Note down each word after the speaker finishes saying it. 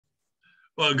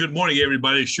Well, good morning,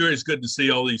 everybody. Sure, it's good to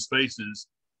see all these faces.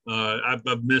 I've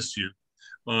missed you.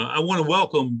 I want to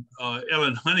welcome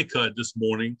Ellen Honeycutt this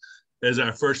morning as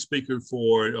our first speaker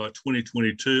for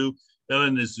 2022.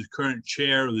 Ellen is the current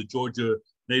chair of the Georgia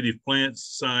Native Plant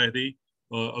Society.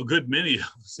 A good many of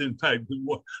us, in fact, been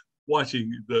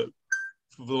watching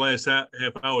for the last half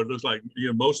hour. It looks like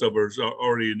most of us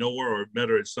already know her or met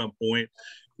her at some point,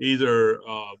 either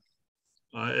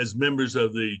as members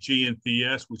of the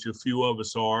GNPS, which a few of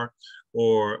us are,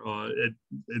 or at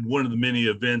one of the many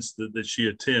events that she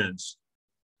attends.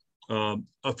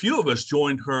 A few of us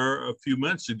joined her a few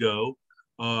months ago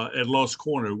at Lost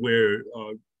Corner,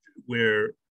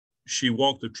 where she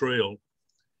walked the trail.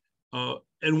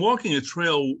 And walking a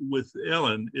trail with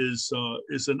Ellen is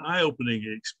an eye-opening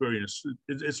experience.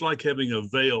 It's like having a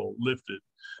veil lifted,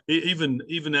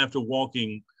 even after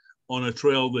walking on a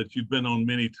trail that you've been on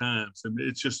many times, and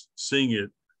it's just seeing it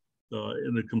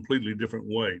in a completely different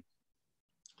way.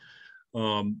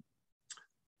 One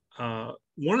of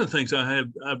the things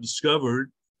I've discovered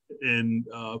in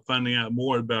finding out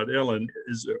more about Ellen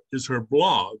is her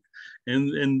blog,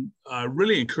 and I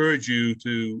really encourage you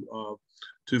to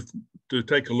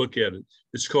take a look at it.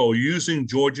 It's called Using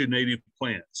Georgia Native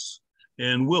Plants,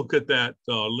 and we'll get that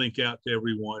link out to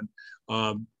everyone.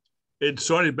 It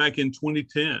started back in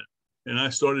 2010. And I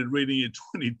started reading in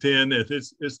 2010, and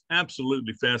it's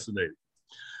absolutely fascinating.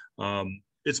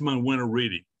 It's my winter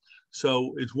reading.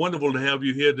 So it's wonderful to have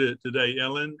you here today,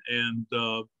 Ellen, and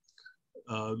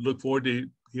look forward to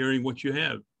hearing what you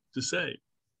have to say.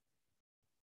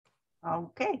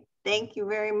 Okay, thank you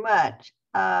very much.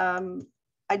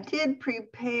 I did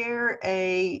prepare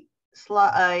a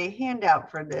handout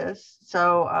for this,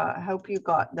 so I hope you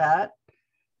got that.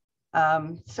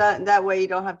 So that way you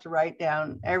don't have to write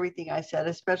down everything I said,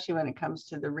 especially when it comes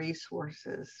to the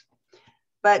resources.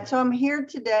 But so I'm here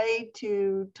today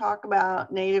to talk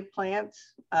about native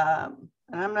plants, and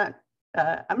I'm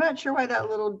not sure why that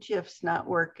little GIF's not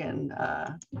working.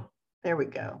 There we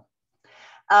go.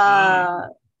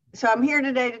 So I'm here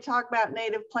today to talk about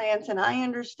native plants, and I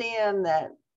understand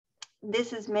that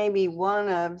this is maybe one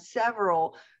of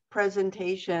several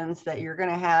presentations that you're going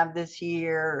to have this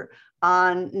year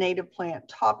on native plant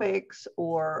topics,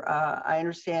 or I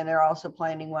understand they're also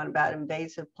planning one about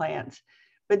invasive plants.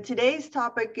 But today's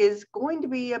topic is going to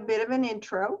be a bit of an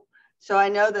intro. So I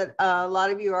know that a lot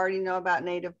of you already know about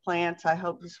native plants. I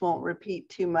hope this won't repeat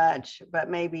too much, but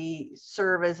maybe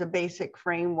serve as a basic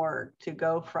framework to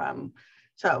go from.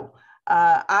 So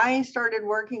I started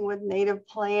working with native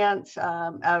plants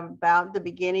about the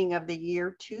beginning of the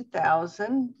year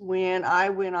 2000, when I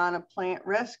went on a plant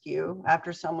rescue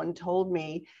after someone told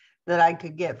me that I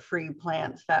could get free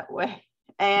plants that way.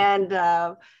 And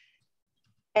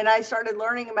I started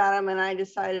learning about them, and I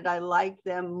decided I liked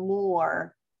them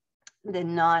more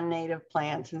than non-native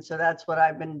plants. And so that's what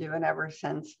I've been doing ever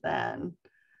since then.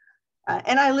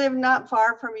 And I live not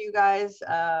far from you guys.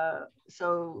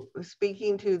 So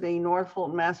speaking to the North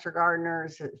Fulton Master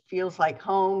Gardeners, it feels like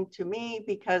home to me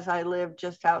because I live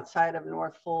just outside of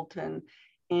North Fulton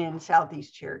in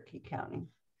Southeast Cherokee County.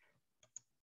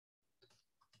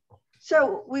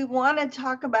 So we want to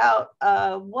talk about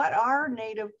what are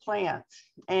native plants,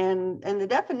 and the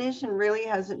definition really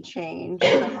hasn't changed.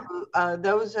 So,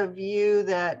 those of you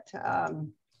that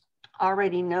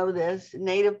already know this,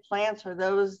 native plants are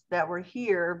those that were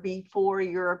here before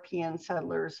European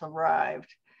settlers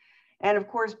arrived. And of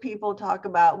course, people talk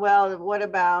about, well, what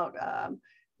about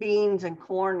beans and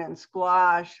corn and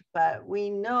squash? But we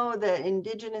know that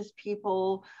indigenous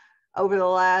people over the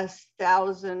last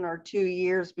 1,000 or 2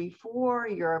 years before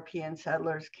European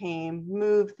settlers came,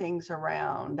 moved things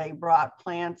around. They brought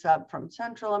plants up from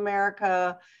Central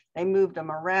America. They moved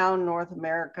them around North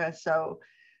America. So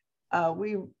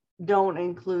we don't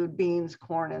include beans,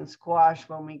 corn, and squash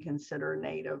when we consider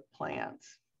native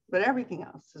plants, but everything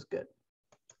else is good.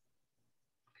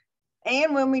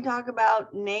 And when we talk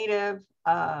about native,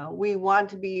 we want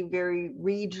to be very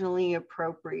regionally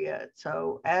appropriate.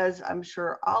 So as I'm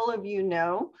sure all of you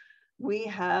know, we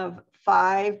have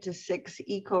 5 to 6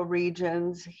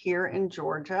 ecoregions here in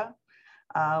Georgia.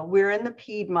 We're in the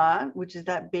Piedmont, which is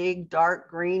that big dark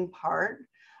green part.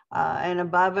 And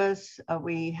above us,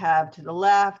 we have to the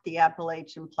left, the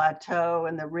Appalachian Plateau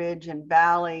and the Ridge and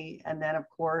Valley. And then of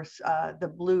course,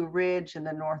 the Blue Ridge in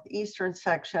the northeastern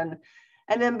section.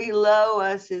 And then below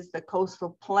us is the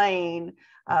coastal plain,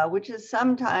 which is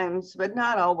sometimes, but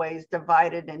not always,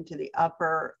 divided into the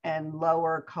upper and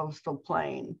lower coastal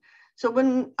plain. So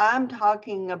when I'm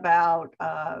talking about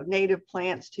native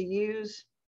plants to use,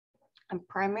 I'm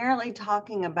primarily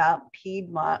talking about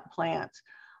Piedmont plants.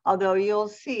 Although you'll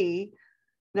see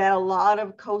that a lot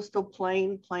of coastal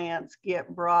plain plants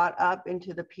get brought up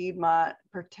into the Piedmont,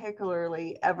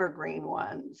 particularly evergreen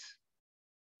ones.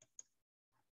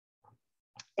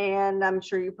 And I'm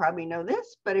sure you probably know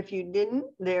this, but if you didn't,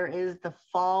 there is the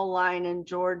fall line in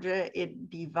Georgia. It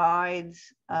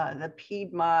divides the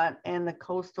Piedmont and the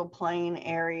coastal plain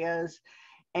areas,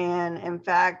 and in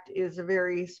fact is a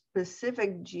very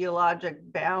specific geologic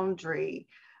boundary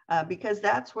because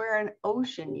that's where an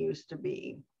ocean used to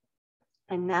be.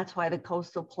 And that's why the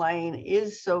coastal plain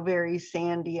is so very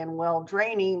sandy and well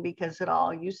draining, because it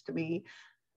all used to be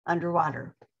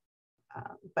underwater.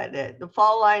 But the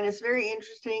fall line is very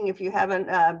interesting. If you haven't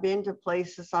been to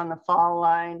places on the fall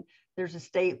line, there's a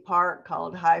state park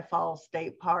called High Falls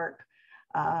State Park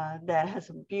that has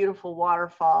a beautiful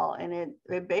waterfall. And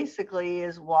it basically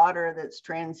is water that's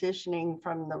transitioning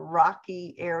from the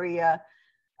rocky area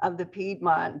of the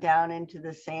Piedmont down into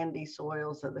the sandy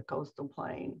soils of the coastal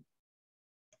plain.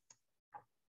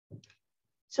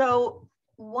 So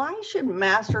why should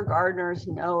master gardeners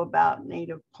know about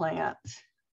native plants?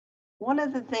 One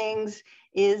of the things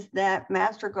is that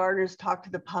master gardeners talk to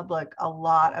the public a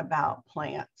lot about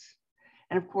plants.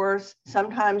 And of course,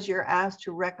 sometimes you're asked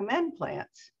to recommend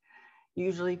plants,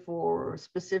 usually for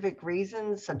specific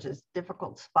reasons, such as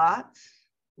difficult spots,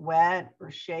 wet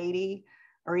or shady,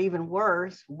 or even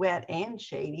worse, wet and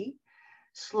shady,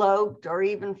 sloped, or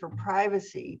even for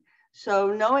privacy.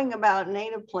 So knowing about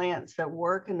native plants that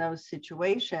work in those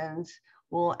situations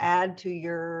will add to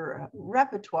your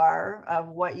repertoire of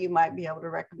what you might be able to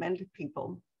recommend to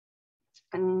people.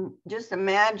 And just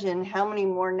imagine how many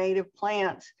more native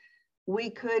plants we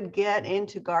could get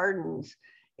into gardens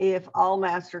if all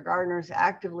master gardeners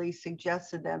actively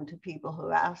suggested them to people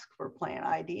who ask for plant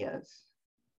ideas.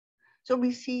 So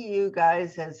we see you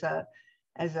guys as a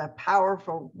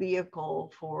powerful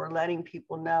vehicle for letting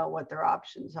people know what their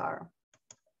options are.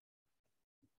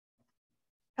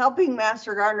 Helping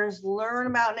master gardeners learn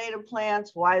about native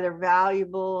plants, why they're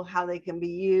valuable, how they can be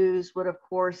used would of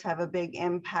course have a big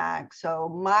impact. So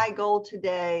my goal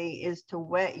today is to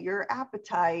whet your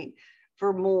appetite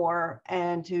for more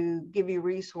and to give you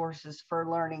resources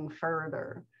for learning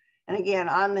further. And again,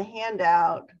 on the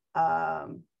handout,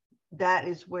 that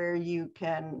is where you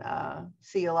can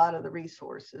see a lot of the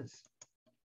resources.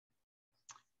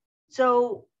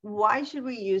 So why should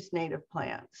we use native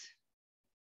plants?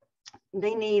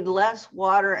 They need less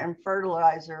water and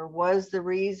fertilizer was the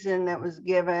reason that was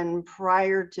given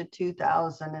prior to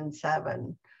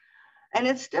 2007. And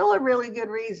it's still a really good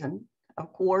reason.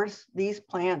 Of course, these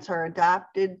plants are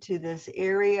adapted to this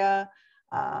area.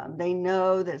 They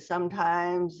know that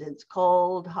sometimes it's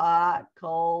cold, hot,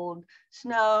 cold,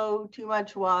 snow, too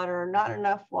much water, not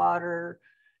enough water,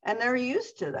 and they're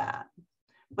used to that.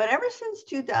 But ever since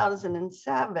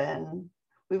 2007,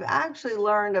 we've actually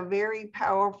learned a very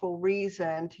powerful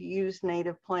reason to use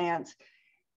native plants.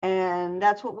 And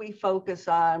that's what we focus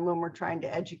on when we're trying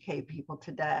to educate people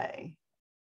today.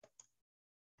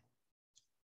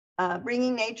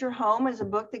 Bringing Nature Home is a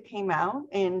book that came out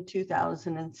in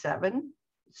 2007.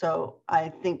 So I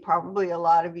think probably a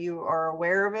lot of you are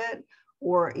aware of it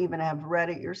or even have read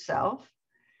it yourself.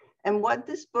 And what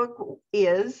this book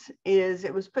is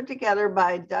it was put together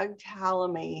by Doug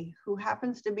Tallamy, who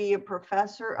happens to be a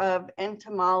professor of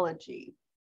entomology,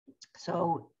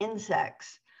 so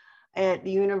insects, at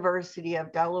the University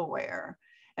of Delaware.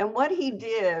 And what he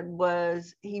did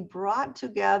was he brought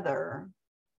together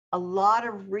a lot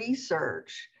of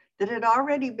research that had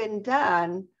already been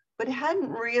done, but hadn't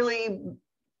really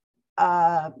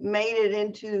made it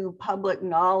into public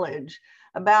knowledge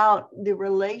about the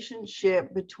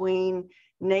relationship between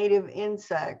native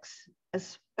insects,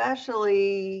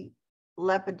 especially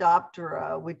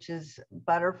Lepidoptera, which is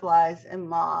butterflies and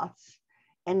moths,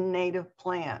 and native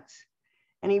plants.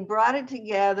 And he brought it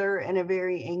together in a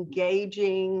very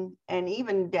engaging and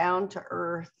even down to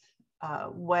earth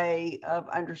way of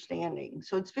understanding.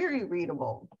 So it's very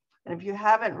readable. And if you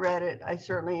haven't read it, I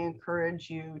certainly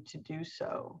encourage you to do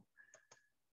so.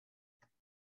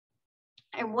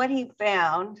 And what he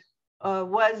found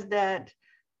was that,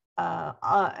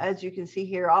 as you can see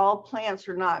here, all plants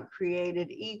are not created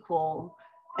equal,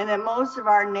 and that most of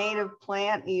our native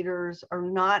plant eaters are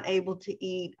not able to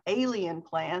eat alien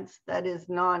plants, that is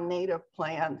non-native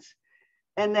plants,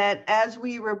 and that as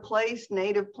we replace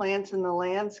native plants in the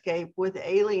landscape with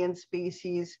alien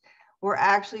species, we're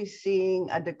actually seeing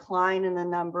a decline in the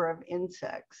number of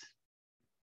insects.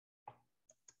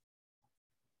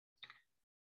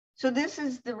 So this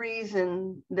is the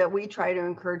reason that we try to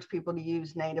encourage people to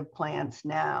use native plants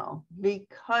now,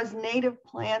 because native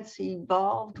plants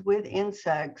evolved with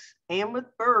insects and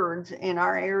with birds in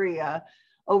our area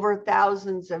over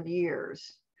thousands of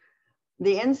years.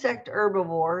 The insect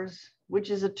herbivores, which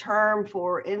is a term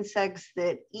for insects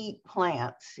that eat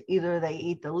plants, either they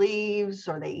eat the leaves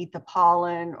or they eat the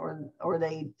pollen or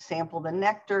they sample the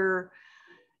nectar.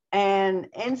 And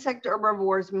insect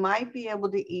herbivores might be able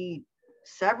to eat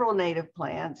several native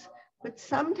plants, but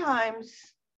sometimes,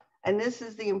 and this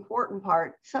is the important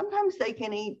part, sometimes they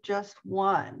can eat just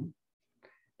one.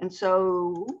 And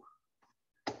so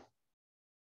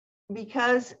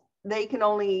because they can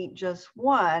only eat just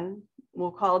one,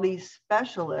 we'll call these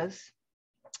specialists,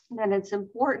 then it's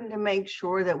important to make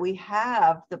sure that we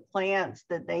have the plants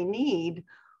that they need,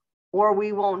 or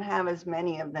we won't have as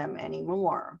many of them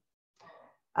anymore.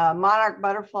 Monarch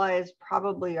butterfly is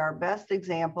probably our best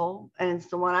example, and it's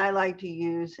the one I like to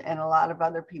use, and a lot of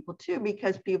other people too,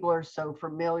 because people are so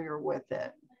familiar with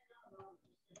it.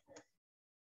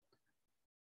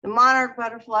 The monarch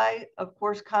butterfly, of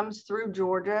course, comes through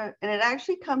Georgia, and it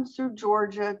actually comes through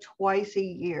Georgia twice a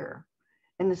year.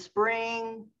 In the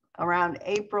spring, around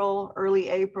April, early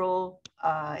April,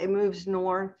 it moves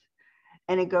north,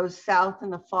 and it goes south in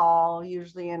the fall,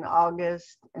 usually in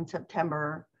August and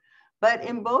September. But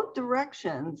in both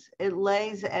directions, it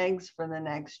lays eggs for the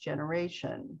next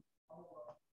generation.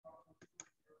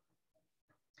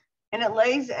 And it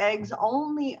lays eggs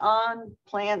only on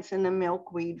plants in the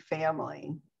milkweed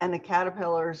family, and the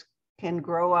caterpillars can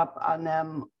grow up on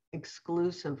them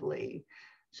exclusively.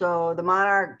 So the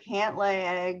monarch can't lay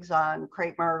eggs on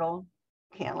crepe myrtle,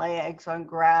 can't lay eggs on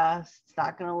grass, it's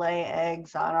not going to lay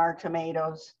eggs on our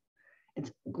tomatoes.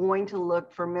 It's going to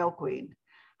look for milkweed.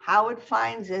 How it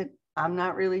finds it, I'm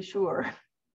not really sure,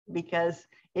 because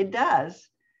it does,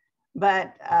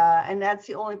 but, and that's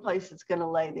the only place it's going to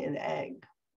lay the egg.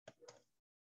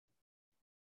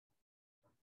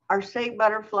 Our state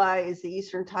butterfly is the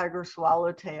eastern tiger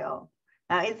swallowtail.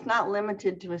 Now, it's not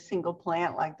limited to a single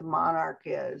plant like the monarch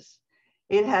is.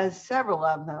 It has several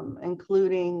of them,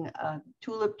 including a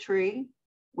tulip tree,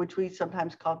 which we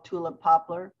sometimes call tulip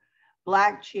poplar,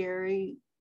 black cherry,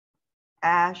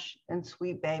 ash, and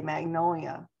sweet bay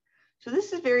magnolia. So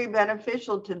this is very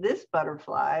beneficial to this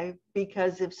butterfly,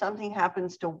 because if something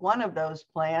happens to one of those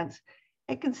plants,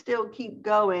 it can still keep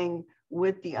going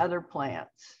with the other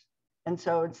plants. And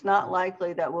so it's not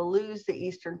likely that we'll lose the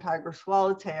eastern tiger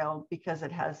swallowtail because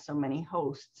it has so many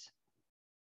hosts.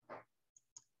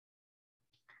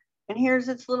 And here's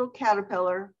its little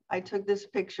caterpillar. I took this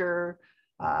picture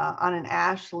on an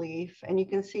ash leaf, and you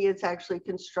can see it's actually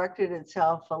constructed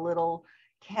itself a little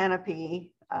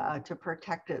canopy to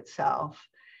protect itself.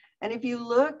 And if you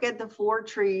look at the 4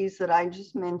 trees that I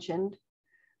just mentioned,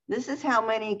 this is how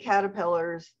many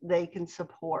caterpillars they can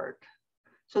support.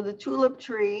 So the tulip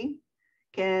tree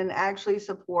can actually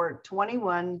support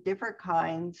 21 different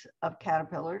kinds of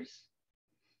caterpillars.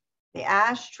 The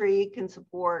ash tree can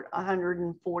support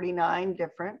 149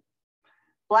 different.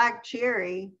 Black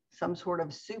cherry, some sort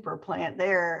of super plant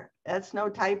there, that's no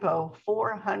typo,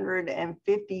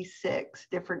 456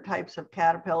 different types of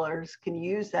caterpillars can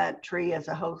use that tree as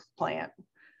a host plant.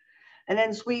 And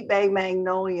then sweet bay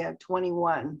magnolia,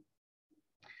 21.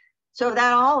 So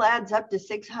that all adds up to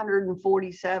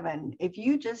 647. If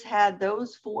you just had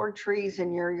those 4 trees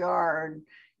in your yard,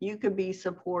 you could be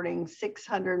supporting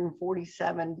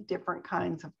 647 different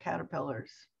kinds of caterpillars,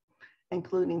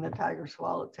 including the tiger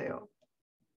swallowtail.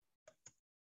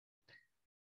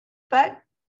 But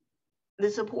the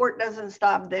support doesn't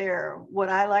stop there. What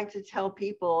I like to tell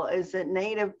people is that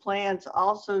native plants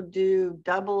also do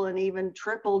double and even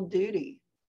triple duty.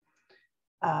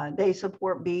 They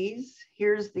support bees.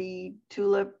 Here's the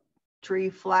tulip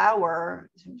tree flower.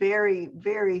 It's very,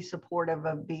 very supportive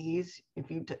of bees.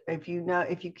 If you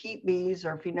keep bees,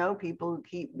 or if you know people who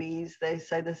keep bees, they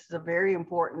say this is a very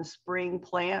important spring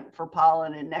plant for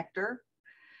pollen and nectar.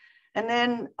 And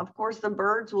then, of course, the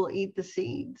birds will eat the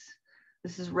seeds.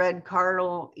 This is red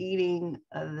cardinal eating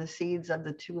the seeds of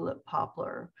the tulip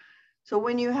poplar. So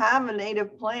when you have a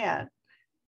native plant,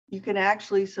 you can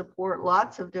actually support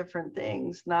lots of different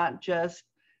things, not just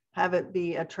have it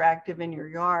be attractive in your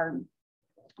yard,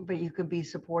 but you could be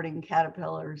supporting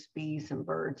caterpillars, bees, and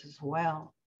birds as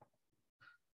well.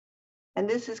 And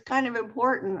this is kind of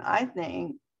important, I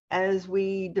think, as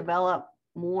we develop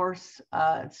more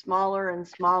smaller and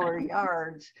smaller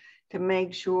yards, to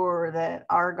make sure that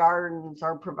our gardens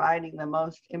are providing the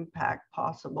most impact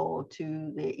possible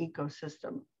to the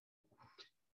ecosystem.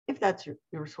 If that's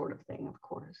your sort of thing, of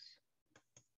course.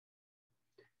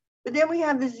 But then we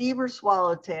have the zebra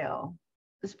swallowtail.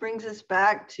 This brings us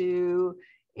back to,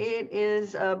 it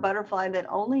is a butterfly that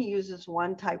only uses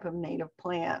one type of native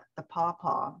plant, the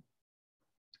pawpaw.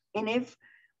 And if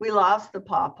We lost the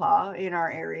pawpaw in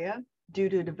our area due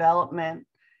to development,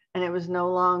 and it was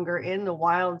no longer in the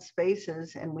wild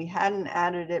spaces, and we hadn't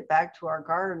added it back to our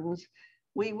gardens,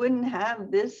 we wouldn't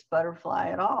have this butterfly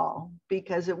at all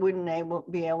because it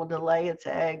wouldn't be able to lay its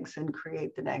eggs and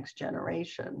create the next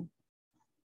generation.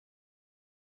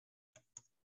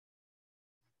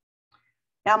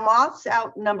 Now, moths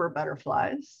outnumber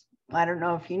butterflies. I don't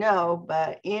know if you know,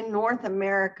 but in North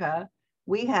America,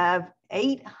 we have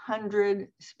 800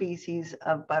 species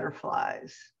of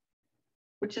butterflies,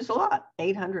 which is a lot.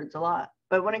 800 is a lot.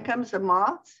 But when it comes to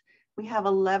moths, we have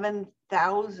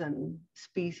 11,000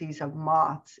 species of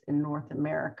moths in North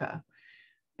America.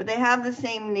 But they have the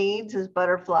same needs as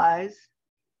butterflies.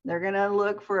 They're going to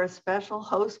look for a special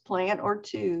host plant or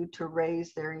two to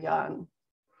raise their young.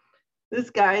 This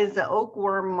guy is the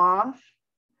oakworm moth.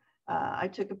 I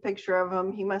took a picture of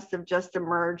him. He must have just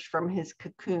emerged from his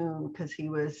cocoon because he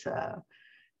was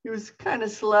kind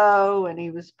of slow and he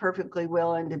was perfectly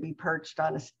willing to be perched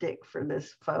on a stick for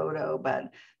this photo.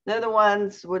 But they're the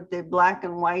ones with the black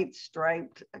and white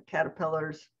striped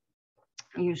caterpillars,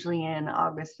 usually in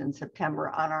August and September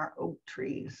on our oak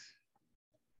trees.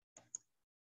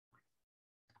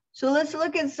 So let's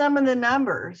look at some of the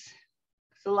numbers.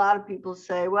 So a lot of people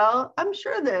say, well, I'm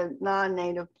sure the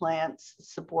non-native plants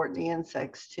support the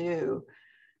insects too.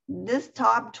 This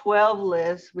top 12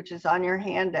 list, which is on your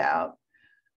handout,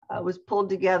 was pulled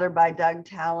together by Doug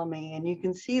Tallamy, and you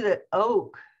can see that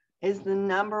oak is the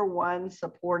 #1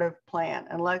 supportive plant.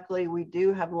 And luckily we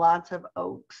do have lots of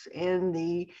oaks in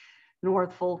the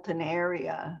North Fulton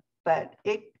area, but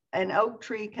an oak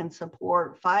tree can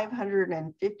support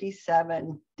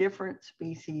 557 different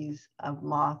species of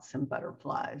moths and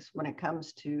butterflies when it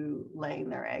comes to laying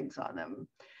their eggs on them.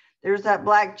 There's that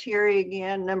black cherry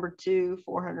again, #2,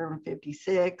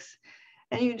 456.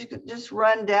 And you just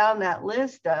run down that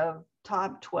list of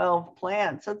top 12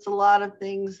 plants. That's a lot of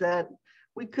things that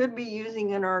we could be using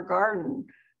in our garden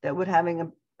that would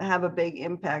have a big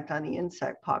impact on the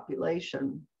insect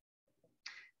population.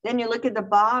 Then you look at the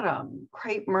bottom,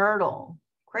 crepe myrtle.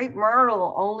 Crepe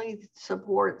myrtle only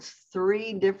supports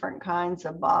 3 different kinds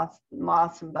of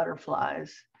moths and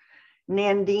butterflies.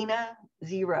 Nandina,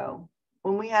 0.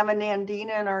 When we have a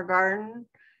nandina in our garden,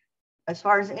 as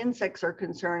far as insects are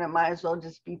concerned, it might as well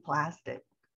just be plastic.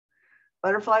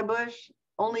 Butterfly bush,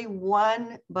 only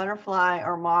 1 butterfly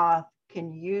or moth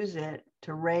can use it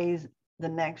to raise the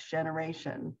next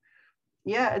generation.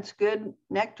 Yeah, it's good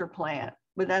nectar plant,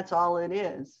 but that's all it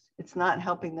is. It's not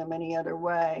helping them any other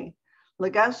way.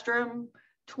 Ligustrum,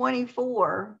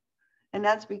 24, and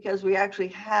that's because we actually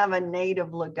have a native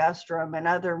ligustrum and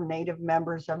other native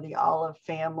members of the olive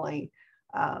family.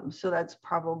 So that's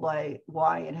probably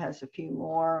why it has a few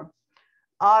more.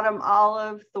 Autumn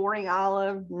olive, thorny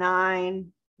olive,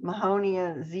 9,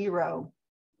 Mahonia, 0.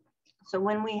 So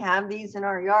when we have these in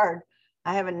our yard,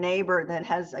 I have a neighbor that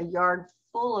has a yard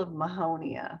full of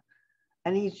Mahonia,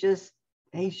 and he's just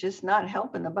not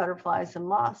helping the butterflies and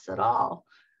moths at all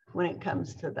when it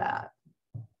comes to that.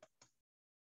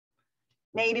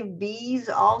 Native bees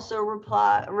also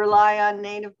rely on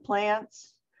native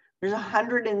plants. There's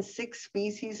 106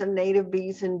 species of native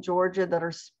bees in Georgia that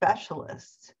are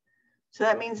specialists. So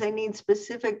that means they need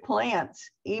specific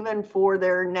plants, even for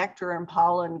their nectar and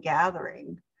pollen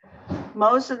gathering.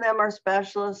 Most of them are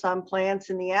specialists on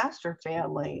plants in the aster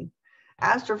family.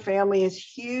 Aster family is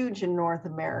huge in North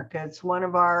America. It's one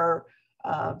of our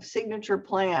signature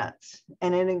plants,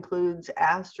 and it includes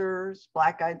asters,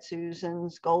 black-eyed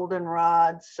Susans,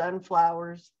 goldenrods,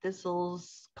 sunflowers,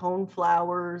 thistles,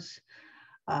 coneflowers,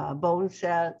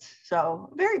 bonesets.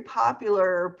 So very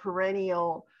popular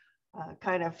perennial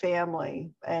kind of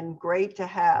family, and great to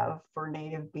have for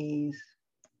native bees.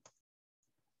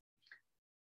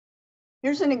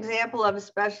 Here's an example of a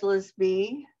specialist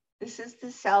bee. This is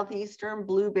the southeastern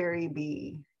blueberry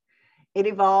bee. It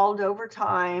evolved over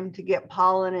time to get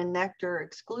pollen and nectar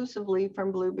exclusively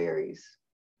from blueberries.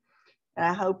 And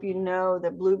I hope you know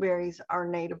that blueberries are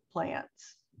native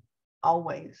plants,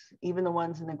 always. Even the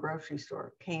ones in the grocery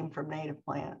store came from native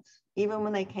plants. Even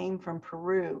when they came from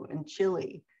Peru and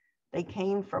Chile, they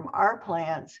came from our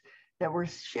plants that were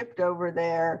shipped over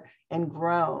there and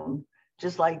grown.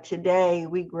 Just like today,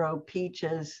 we grow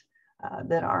peaches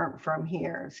that aren't from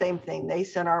here. Same thing, they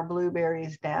sent our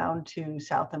blueberries down to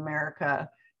South America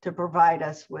to provide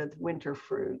us with winter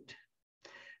fruit.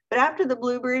 But after the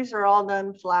blueberries are all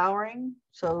done flowering,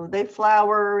 so they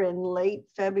flower in late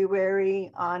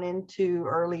February on into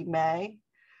early May.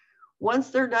 Once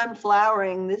they're done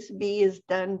flowering, this bee is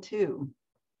done too.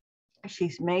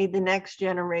 She's made the next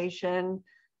generation.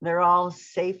 They're all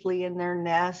safely in their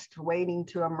nest, waiting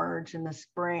to emerge in the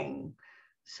spring.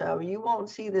 So you won't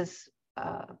see this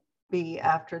bee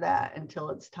after that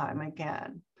until it's time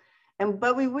again.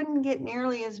 But we wouldn't get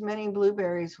nearly as many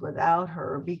blueberries without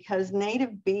her, because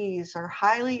native bees are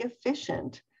highly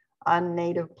efficient on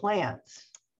native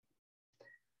plants.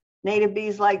 Native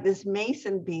bees like this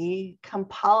mason bee can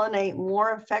pollinate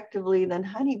more effectively than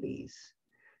honeybees.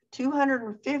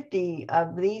 250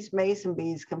 of these mason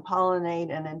bees can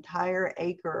pollinate an entire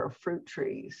acre of fruit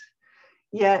trees.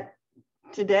 Yet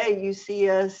today you see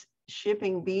us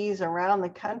shipping bees around the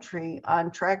country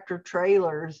on tractor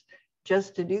trailers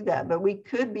just to do that. But we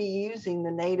could be using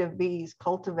the native bees,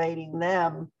 cultivating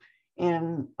them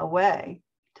in a way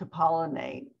to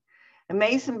pollinate. And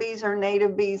mason bees are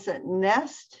native bees that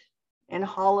nest in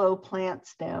hollow plant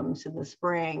stems in the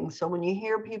spring. So when you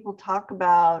hear people talk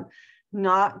about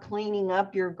not cleaning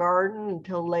up your garden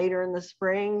until later in the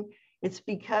spring, it's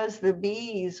because the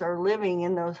bees are living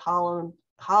in those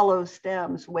hollow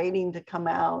stems, waiting to come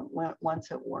out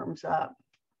once it warms up.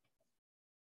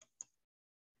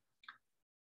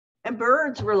 And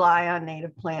birds rely on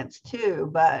native plants too,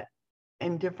 but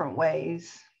in different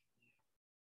ways.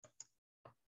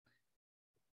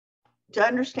 To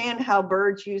understand how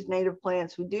birds use native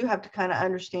plants, we do have to kind of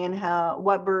understand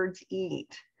what birds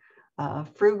eat.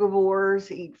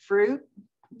 Frugivores eat fruit.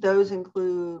 Those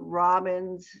include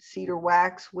robins, cedar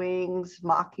waxwings,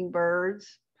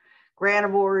 mockingbirds.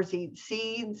 Granivores eat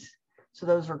seeds. So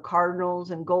those are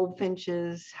cardinals and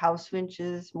goldfinches,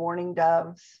 housefinches, mourning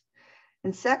doves.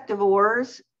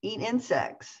 Insectivores eat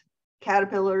insects,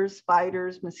 caterpillars,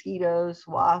 spiders, mosquitoes,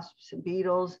 wasps, and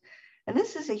beetles. And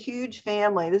this is a huge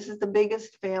family. This is the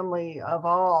biggest family of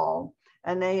all.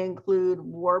 And they include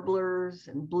warblers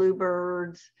and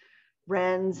bluebirds,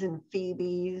 wrens and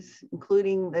phoebes,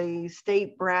 including the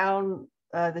state bird,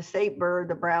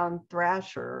 the brown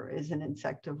thrasher is an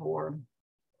insectivore.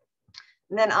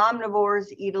 And then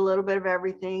omnivores eat a little bit of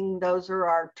everything. Those are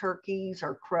our turkeys,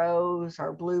 our crows,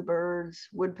 our bluebirds,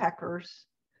 woodpeckers.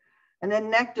 And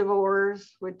then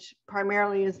nectivores, which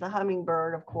primarily is the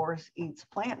hummingbird, of course, eats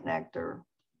plant nectar.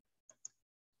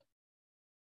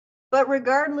 But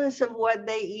regardless of what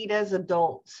they eat as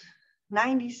adults,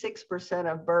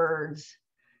 96% of birds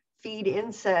feed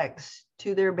insects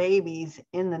to their babies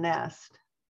in the nest.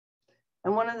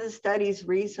 And one of the studies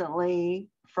recently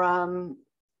from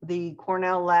the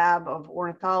Cornell Lab of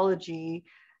Ornithology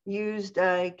used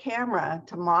a camera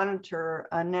to monitor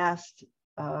a nest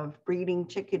of breeding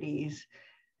chickadees.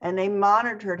 And they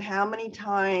monitored how many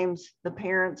times the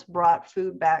parents brought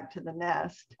food back to the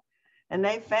nest. And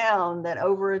they found that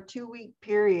over a 2-week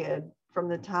period, from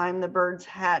the time the birds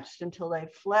hatched until they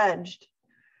fledged,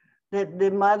 that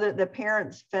the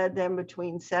parents fed them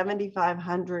between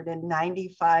 7,500 and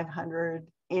 9,500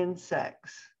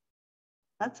 insects.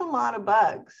 That's a lot of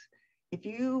bugs. If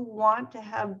you want to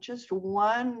have just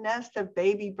one nest of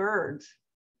baby birds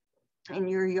in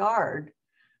your yard,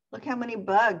 look how many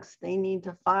bugs they need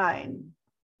to find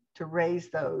to raise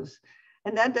those.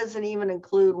 And that doesn't even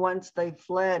include once they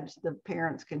fledged, the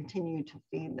parents continue to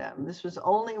feed them. This was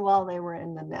only while they were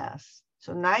in the nest.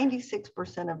 So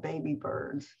 96% of baby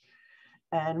birds.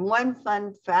 And one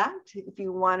fun fact, if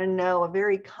you want to know a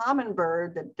very common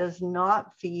bird that does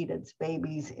not feed its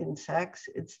babies insects,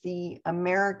 it's the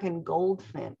American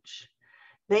goldfinch.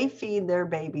 They feed their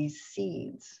babies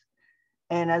seeds.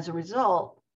 And as a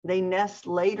result, they nest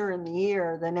later in the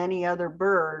year than any other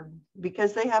bird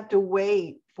because they have to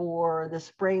wait for the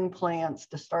spring plants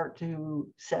to start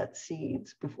to set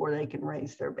seeds before they can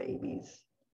raise their babies.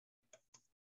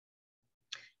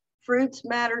 Fruits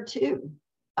matter too.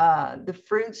 The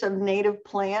fruits of native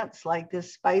plants like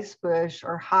this spice bush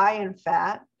are high in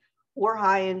fat or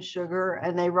high in sugar,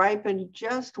 and they ripen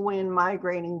just when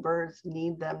migrating birds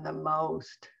need them the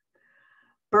most.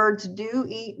 Birds do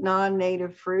eat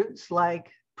non-native fruits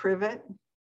like privet,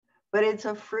 but it's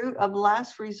a fruit of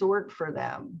last resort for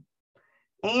them.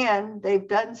 And they've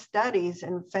done studies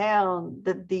and found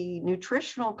that the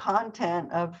nutritional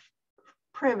content of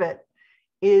privet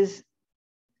is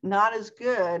not as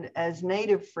good as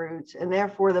native fruits, and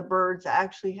therefore the birds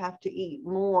actually have to eat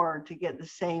more to get the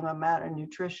same amount of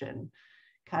nutrition.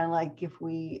 Kind of like if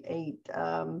we ate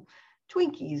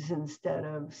Twinkies instead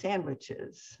of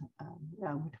sandwiches.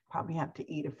 We'd probably have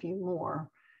to eat a few more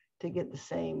to get the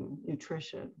same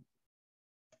nutrition.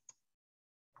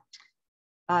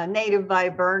 Native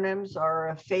viburnums are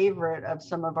a favorite of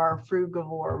some of our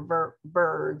frugivore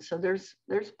birds. So there's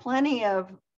plenty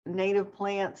of native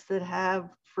plants that have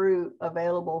fruit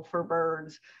available for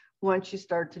birds once you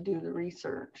start to do the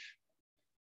research.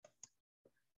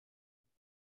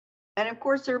 And of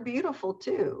course, they're beautiful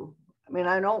too. I mean,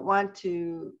 I don't want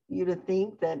you to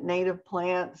think that native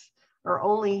plants are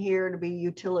only here to be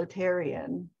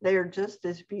utilitarian. They're just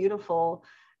as beautiful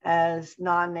as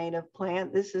non-native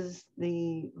plant. This is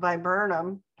the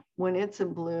viburnum when it's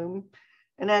in bloom.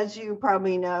 And as you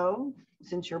probably know,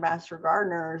 since you're master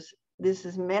gardeners, this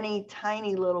is many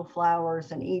tiny little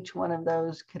flowers, and each one of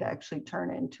those could actually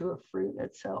turn into a fruit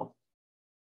itself.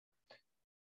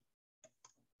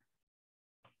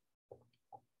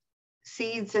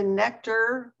 Seeds and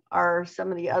nectar are some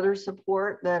of the other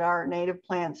support that our native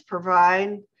plants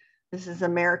provide. This is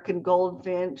American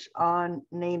goldfinch on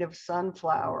native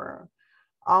sunflower.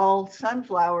 All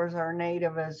sunflowers are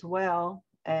native as well.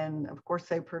 And of course,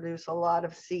 they produce a lot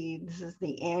of seed. This is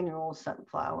the annual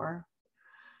sunflower.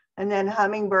 And then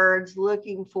hummingbirds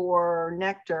looking for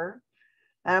nectar.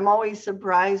 And I'm always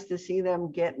surprised to see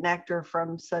them get nectar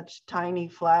from such tiny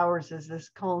flowers as this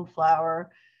coneflower,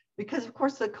 because of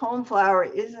course the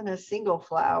coneflower isn't a single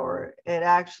flower. It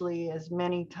actually is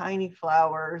many tiny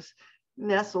flowers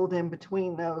nestled in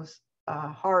between those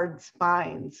hard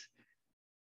spines.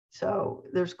 So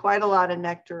there's quite a lot of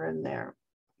nectar in there.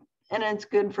 And it's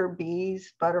good for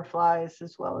bees, butterflies,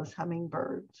 as well as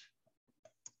hummingbirds.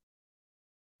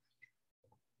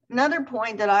 Another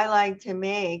point that I like to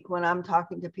make when I'm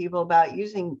talking to people about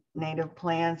using native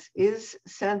plants is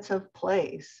sense of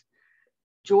place.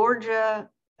 Georgia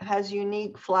has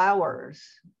unique flowers.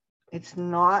 It's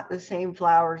not the same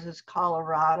flowers as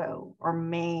Colorado or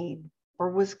Maine or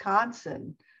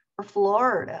Wisconsin or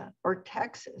Florida or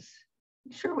Texas.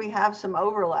 Sure, we have some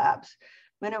overlaps,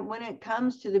 but when it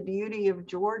comes to the beauty of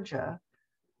Georgia,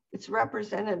 it's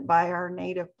represented by our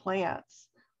native plants,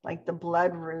 like the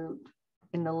bloodroot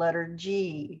in the letter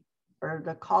G, or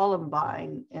the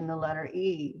columbine in the letter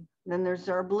E. And then there's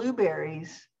our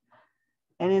blueberries.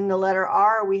 And in the letter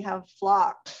R, we have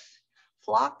phlox.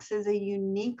 Phlox is a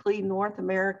uniquely North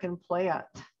American plant.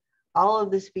 All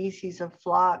of the species of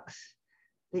phlox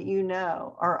that you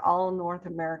know are all North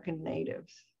American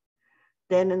natives.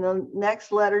 Then in the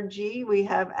next letter G, we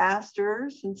have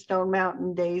asters and Stone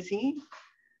Mountain daisy.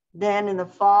 Then in the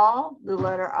fall, the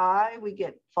letter I, we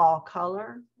get fall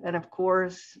color. And of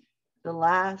course, the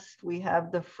last, we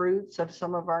have the fruits of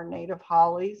some of our native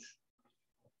hollies.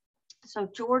 So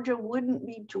Georgia wouldn't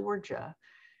be Georgia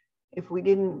if we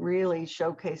didn't really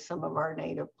showcase some of our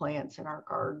native plants in our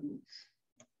gardens.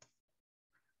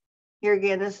 Here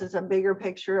again, this is a bigger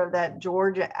picture of that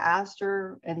Georgia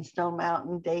aster and Stone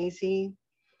Mountain daisy.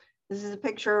 This is a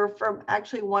picture from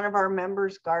actually one of our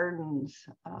members' gardens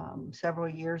several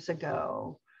years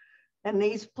ago. And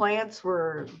these plants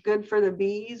were good for the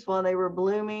bees while they were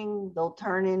blooming. They'll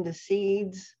turn into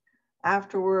seeds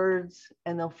afterwards,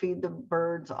 and they'll feed the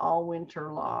birds all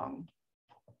winter long.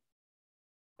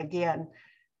 Again,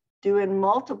 doing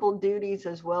multiple duties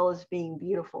as well as being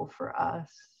beautiful for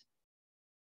us.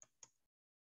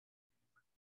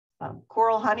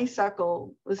 Coral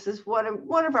honeysuckle, this is one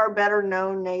of our better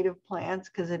known native plants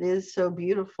because it is so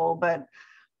beautiful, but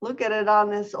look at it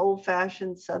on this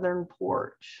old-fashioned southern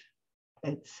porch.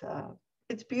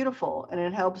 It's beautiful, and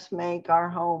it helps make our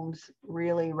homes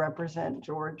really represent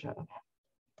Georgia.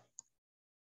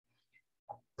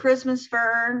 Christmas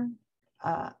fern,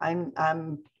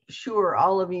 I'm sure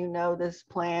all of you know this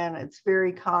plant. It's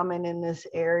very common in this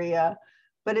area,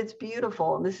 but it's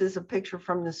beautiful. This is a picture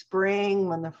from the spring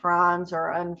when the fronds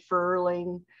are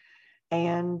unfurling,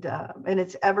 and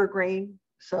it's evergreen.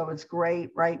 So it's great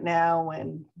right now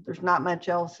when there's not much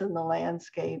else in the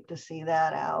landscape to see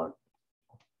that out.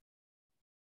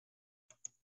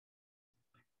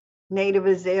 Native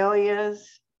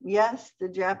azaleas. Yes, the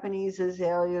Japanese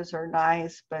azaleas are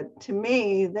nice, but to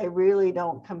me, they really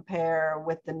don't compare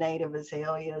with the native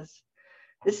azaleas.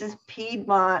 This is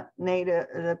Piedmont native,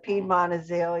 the Piedmont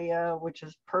azalea, which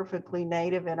is perfectly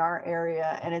native in our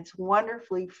area, and it's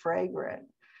wonderfully fragrant,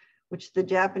 which the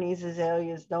Japanese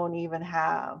azaleas don't even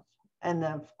have. And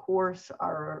of course,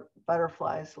 our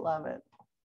butterflies love it.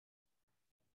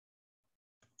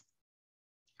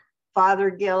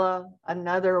 Fothergilla,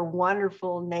 another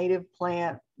wonderful native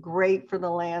plant, great for the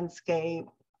landscape,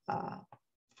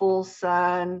 full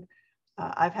sun.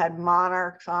 I've had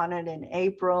monarchs on it in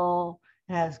April.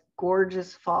 It has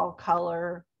gorgeous fall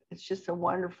color. It's just a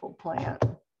wonderful plant.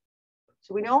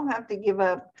 So we don't have to give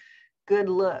up good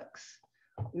looks.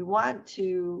 We want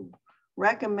to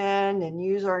recommend and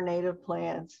use our native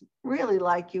plants really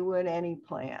like you would any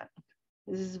plant.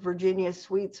 This is Virginia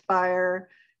sweetspire.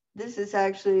 This is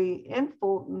actually in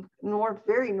Fulton,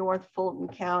 very north Fulton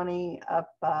County,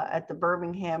 up at the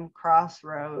Birmingham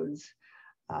Crossroads.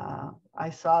 I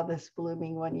saw this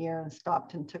blooming one year and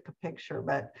stopped and took a picture,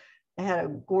 but They had a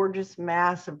gorgeous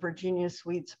mass of Virginia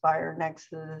sweet spire next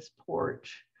to this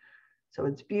porch. So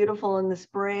it's beautiful in the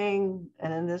spring,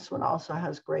 and then this one also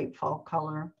has great fall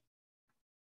color.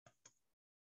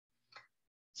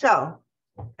 So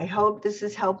I hope this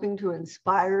is helping to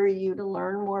inspire you to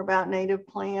learn more about native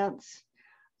plants.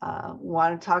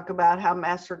 Want to talk about how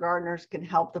Master Gardeners can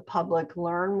help the public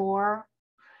learn more,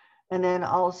 and then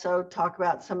also talk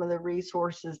about some of the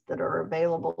resources that are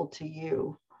available to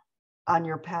you on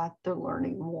your path to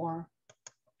learning more.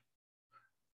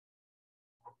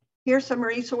 Here's some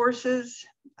resources.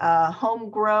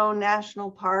 Homegrown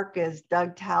National Park is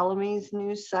Doug Tallamy's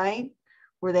new site,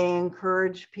 where they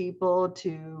encourage people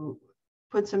to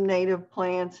put some native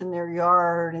plants in their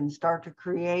yard and start to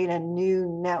create a new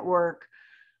network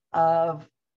of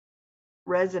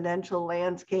residential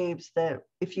landscapes that,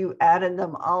 if you added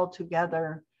them all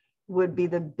together, would be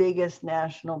the biggest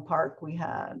national park we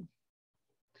had.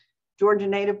 Georgia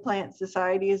Native Plant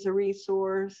Society is a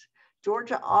resource.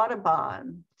 Georgia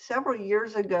Audubon. Several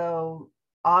years ago,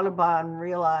 Audubon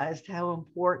realized how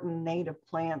important native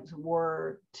plants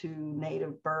were to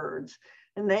native birds,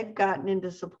 and they've gotten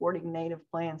into supporting native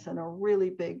plants in a really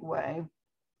big way.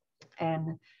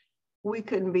 And we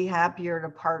couldn't be happier to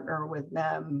partner with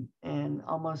them in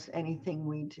almost anything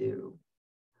we do.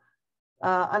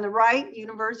 On the right,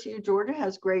 University of Georgia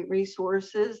has great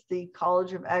resources. The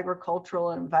College of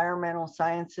Agricultural and Environmental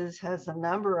Sciences has a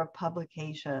number of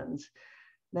publications.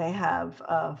 They have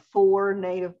 4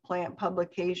 native plant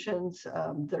publications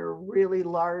that are really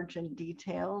large and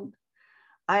detailed.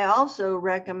 I also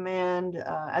recommend,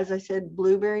 as I said,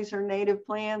 blueberries are native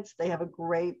plants. They have a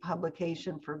great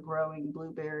publication for growing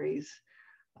blueberries.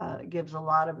 It gives a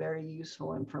lot of very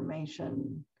useful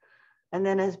information. And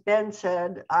then, as Ben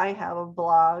said, I have a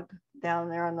blog down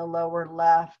there on the lower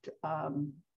left.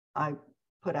 I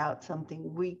put out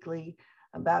something weekly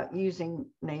about using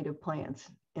native plants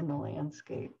in the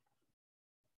landscape.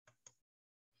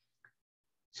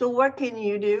 So what can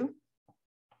you do?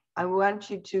 I want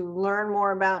you to learn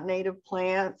more about native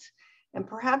plants and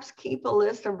perhaps keep a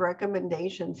list of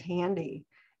recommendations handy.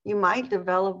 You might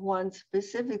develop one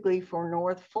specifically for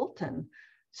North Fulton,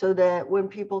 so that when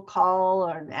people call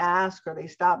and ask, or they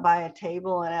stop by a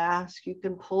table and ask, you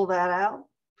can pull that out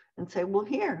and say, well,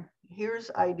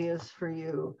 here's ideas for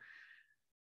you.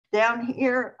 Down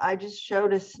here, I just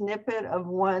showed a snippet of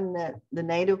one that the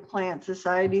Native Plant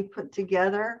Society put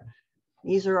together.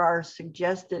 These are our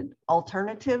suggested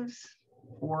alternatives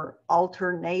or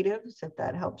alternatives, if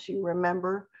that helps you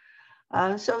remember.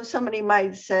 So somebody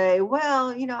might say,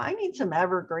 well, I need some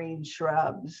evergreen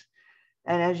shrubs.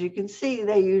 And as you can see,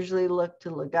 they usually look to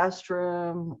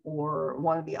ligustrum or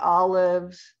one of the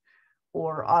olives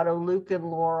or autoleucon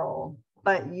laurel.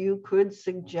 But you could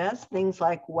suggest things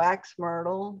like wax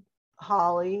myrtle,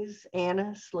 hollies,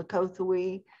 anise,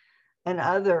 leucothoi, and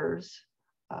others.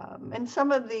 And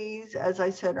some of these, as I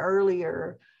said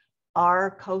earlier,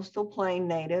 are coastal plain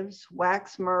natives.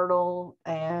 Wax myrtle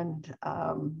and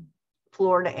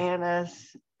Florida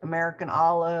anise, American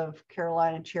olive,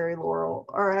 Carolina cherry laurel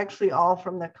are actually all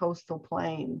from the coastal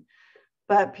plain,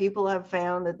 but people have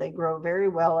found that they grow very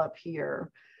well up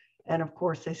here. And of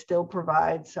course, they still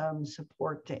provide some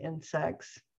support to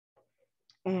insects.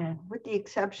 And with the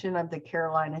exception of the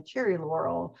Carolina cherry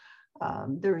laurel,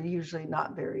 they're usually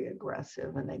not very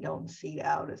aggressive, and they don't seed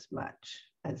out as much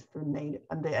as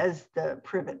the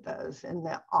privet does. And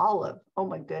the olive, oh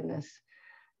my goodness,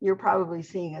 you're probably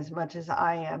seeing as much as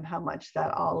I am how much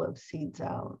that olive seeds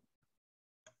out.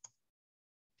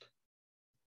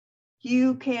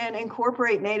 You can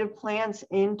incorporate native plants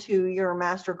into your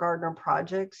Master Gardener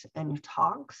projects and your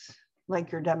talks,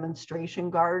 like your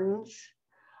demonstration gardens.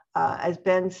 As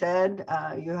Ben said,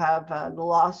 you have the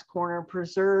Lost Corner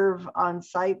Preserve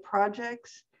on-site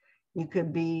projects. You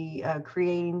could be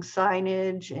creating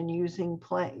signage and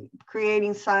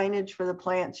creating signage for the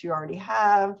plants you already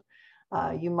have.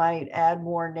 You might add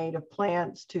more native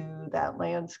plants to that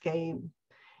landscape.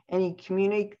 Any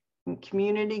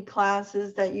community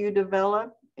classes that you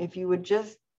develop, if you would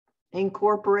just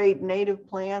incorporate native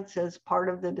plants as part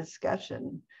of the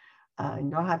discussion.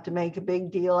 You don't have to make a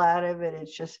big deal out of it.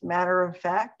 It's just matter of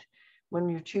fact. When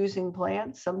you're choosing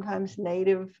plants, sometimes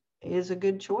native is a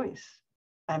good choice.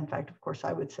 In fact, of course,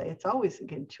 I would say it's always a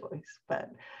good choice. But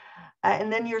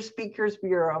and then your speakers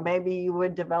bureau, maybe you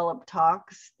would develop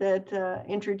talks that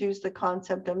introduce the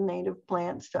concept of native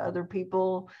plants to other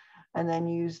people, and then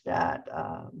use that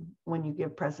when you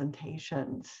give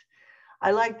presentations.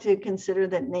 I like to consider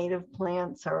that native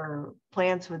plants are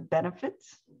plants with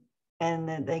benefits, and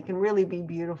that they can really be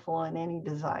beautiful in any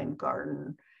design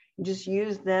garden. You just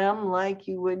use them like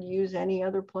you would use any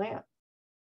other plant.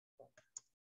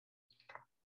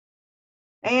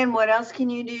 And what else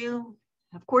can you do?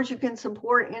 Of course, you can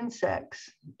support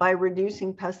insects by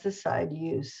reducing pesticide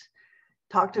use.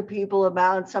 Talk to people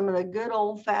about some of the good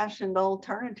old-fashioned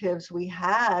alternatives we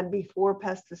had before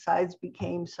pesticides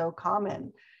became so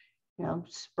common. You know,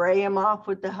 spray them off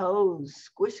with the hose,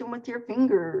 squish them with your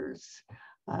fingers,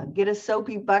 get a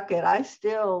soapy bucket. I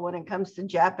still, when it comes to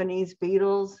Japanese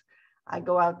beetles, I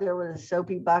go out there with a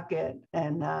soapy bucket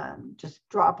and just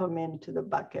drop them into the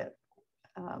bucket.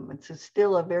 It's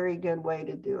still a very good way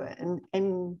to do it,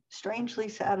 and strangely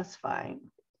satisfying.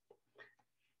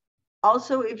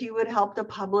 Also, if you would help the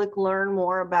public learn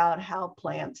more about how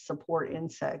plants support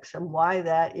insects and why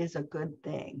that is a good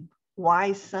thing,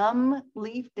 why some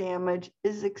leaf damage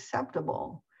is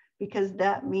acceptable, because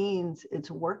that means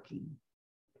it's working.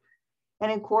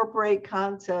 And incorporate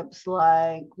concepts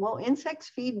like, well,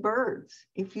 insects feed birds.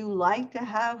 If you like to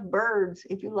have birds,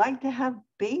 if you like to have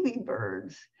baby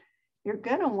birds, you're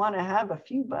gonna wanna have a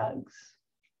few bugs.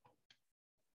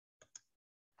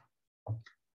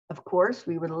 Of course,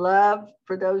 we would love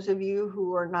for those of you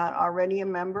who are not already a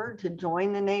member to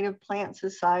join the Native Plant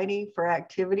Society for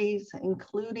activities,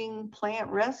 including plant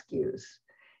rescues.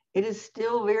 It is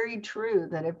still very true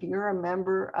that if you're a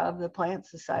member of the Plant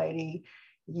Society,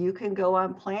 you can go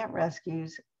on plant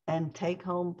rescues and take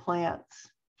home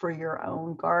plants for your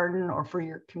own garden or for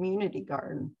your community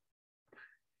garden.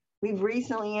 We've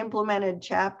recently implemented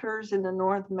chapters in the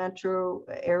North Metro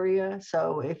area.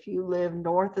 So if you live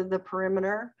north of the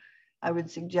perimeter, I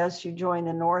would suggest you join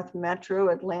the North Metro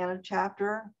Atlanta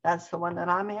chapter. That's the one that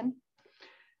I'm in.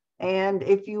 And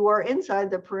if you are inside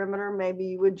the perimeter, maybe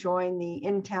you would join the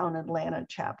In-Town Atlanta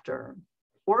chapter.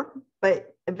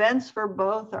 But events for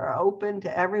both are open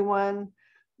to everyone,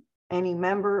 any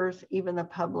members, even the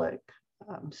public.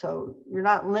 So you're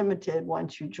not limited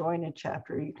once you join a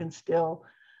chapter. You can still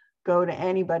go to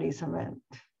anybody's event.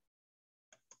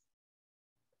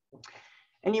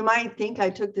 And you might think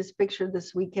I took this picture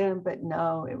this weekend, but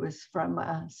no, it was from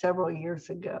several years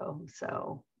ago.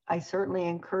 So I certainly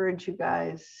encourage you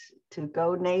guys to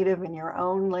go native in your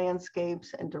own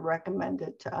landscapes and to recommend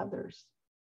it to others.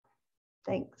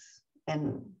 Thanks.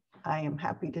 And I am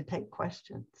happy to take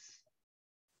questions.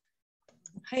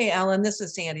 Hey, Ellen, this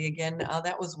is Sandy again.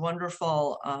 That was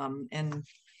wonderful. And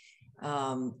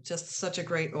just such a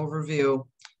great overview.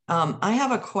 I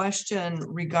have a question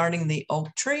regarding the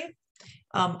oak tree.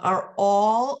 Are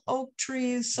all oak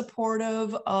trees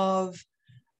supportive of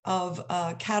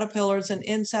caterpillars and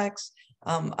insects?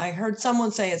 I heard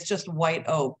someone say it's just white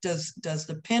oak. Does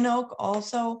the pin oak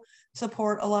also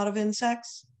support a lot of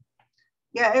insects?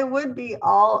 Yeah, it would be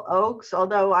all oaks,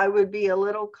 although I would be a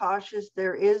little cautious.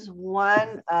 There is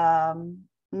one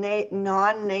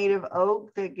non-native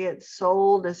oak that gets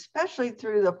sold, especially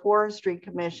through the Forestry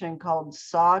Commission, called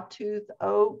sawtooth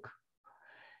oak.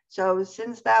 So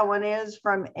since that one is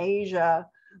from Asia,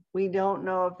 we don't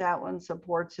know if that one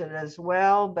supports it as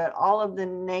well, but all of the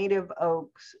native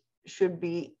oaks should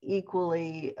be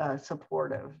equally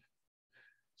supportive.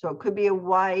 So it could be a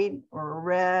white or a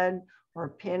red or a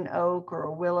pin oak or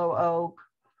a willow oak.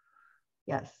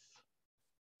 Yes.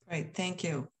 Great, thank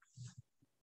you.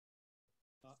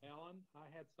 Ellen, I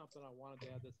had something I wanted to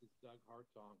add. This is Doug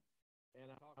Hartong.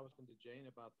 And I was talking to Jane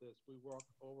about this. We work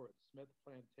over at Smith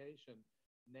Plantation.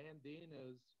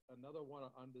 Nandina's another one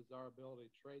of undesirability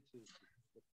traits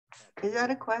Is that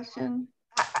a question?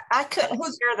 I couldn't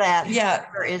hear that. Yeah.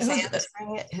 Whoever is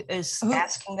answering it is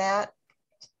asking that.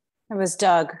 It was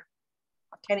Doug.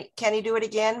 Can he do it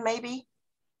again, maybe?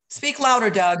 Speak louder,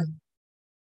 Doug.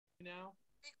 now?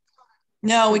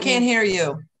 No, we can't hear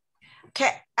you.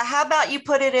 Okay, how about you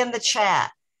put it in the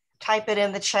chat? Type it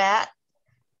in the chat.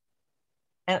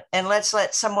 And let's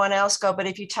let someone else go. But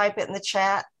if you type it in the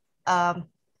chat, then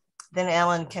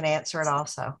Ellen can answer it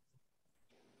also.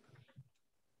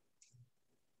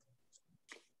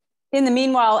 In the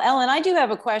meanwhile, Ellen, I do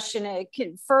have a question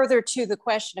further to the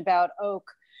question about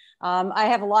oak. I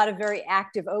have a lot of very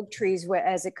active oak trees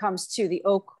as it comes to the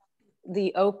oak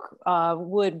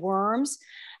wood worms.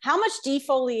 How much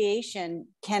defoliation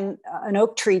can an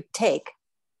oak tree take?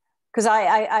 Because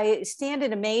I stand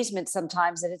in amazement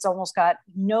sometimes that it's almost got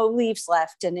no leaves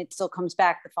left and it still comes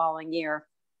back the following year.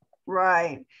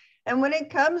 Right. And when it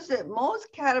comes to,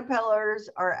 most caterpillars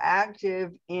are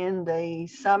active in the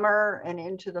summer and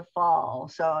into the fall.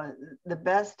 So the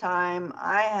best time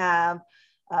I have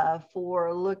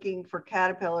for looking for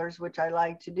caterpillars, which I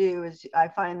like to do, is I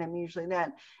find them usually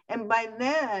then. And by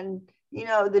then, you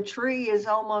know, the tree is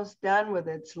almost done with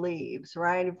its leaves,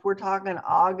 right? If we're talking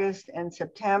August and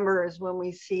September is when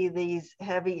we see these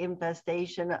heavy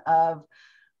infestation of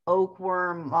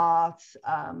oakworm moths.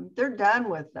 They're done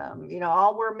with them. You know,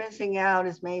 all we're missing out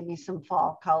is maybe some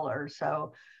fall color.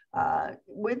 So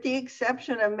with the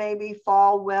exception of maybe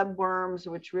fall webworms,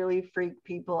 which really freak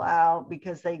people out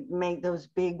because they make those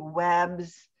big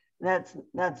webs, that's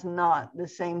not the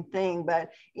same thing.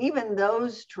 But even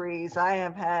those trees, I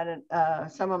have had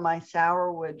some of my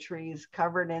sourwood trees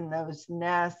covered in those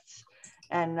nests,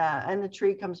 and the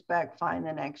tree comes back fine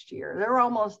the next year. They're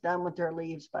almost done with their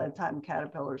leaves by the time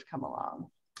caterpillars come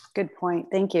along. Good point.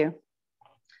 Thank you.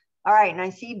 All right, and I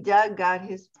see Doug got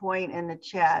his point in the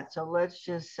chat, so let's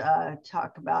just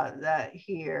talk about that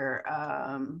here.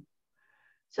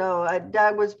 So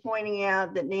Doug was pointing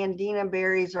out that Nandina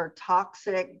berries are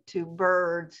toxic to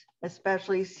birds,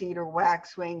 especially cedar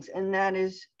waxwings, and that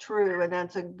is true, and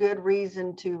that's a good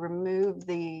reason to remove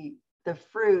the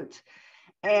fruit.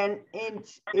 And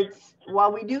it's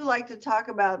while we do like to talk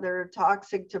about they're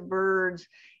toxic to birds,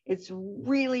 it's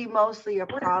really mostly a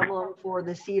problem for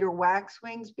the cedar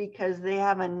waxwings because they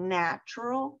have a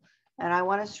natural, and I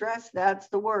want to stress that's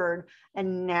the word, a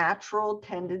natural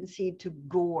tendency to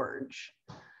gorge.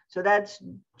 So that's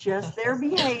just their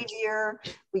behavior.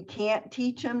 We can't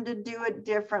teach them to do it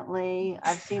differently.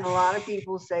 I've seen a lot of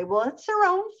people say, well, it's their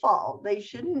own fault. They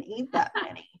shouldn't eat that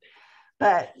many.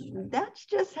 But that's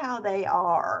just how they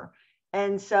are.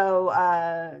 And so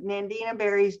Nandina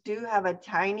berries do have a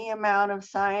tiny amount of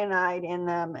cyanide in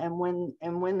them. And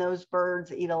when those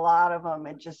birds eat a lot of them,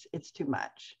 it's too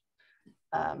much.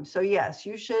 So yes,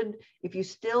 you should, if you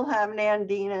still have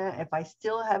Nandina, if I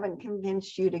still haven't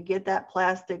convinced you to get that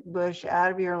plastic bush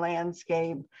out of your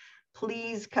landscape,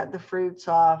 please cut the fruits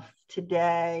off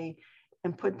today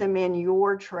and put them in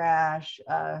your trash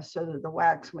so that the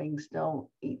waxwings don't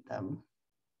eat them.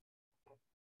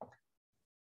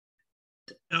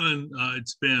 Ellen,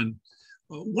 it's been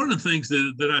one of the things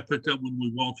that I picked up when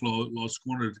we walked Lost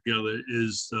Corner together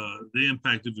is the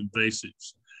impact of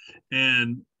invasives.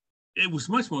 And it was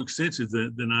much more extensive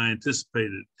than I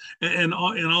anticipated. And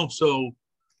also,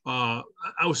 I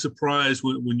was surprised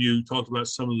when you talked about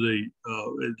some of the,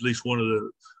 at least one of the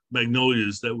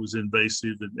magnolias that was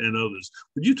invasive and others.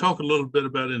 Would you talk a little bit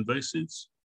about invasives?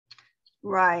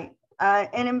 Right.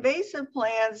 And invasive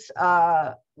plants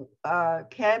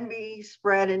can be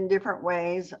spread in different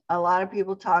ways. A lot of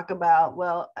people talk about,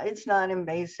 well, it's not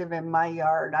invasive in my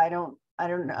yard. I don't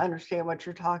understand what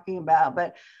you're talking about.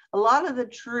 But a lot of the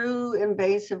true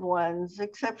invasive ones,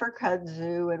 except for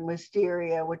kudzu and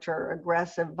wisteria, which are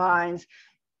aggressive vines,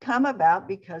 come about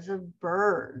because of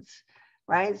birds,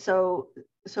 right? So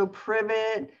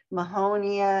privet,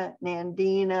 mahonia,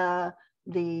 nandina,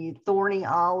 the thorny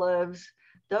olives,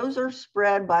 those are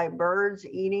spread by birds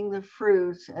eating the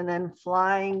fruits and then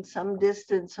flying some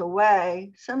distance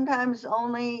away, sometimes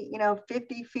only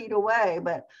 50 feet away,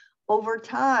 but over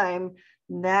time,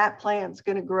 that plant's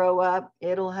going to grow up,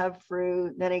 it'll have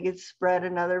fruit, then it gets spread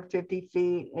another 50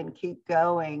 feet and keep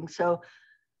going. So,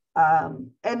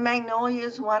 and magnolia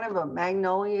is one of them.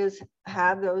 Magnolias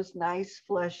have those nice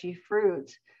fleshy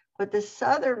fruits, but the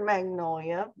southern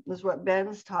magnolia is what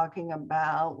Ben's talking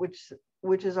about,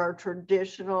 which is our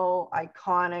traditional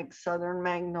iconic southern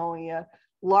magnolia,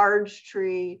 large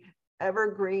tree,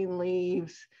 evergreen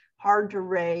leaves, hard to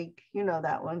rake, you know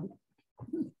that one.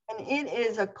 And it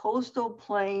is a coastal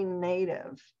plain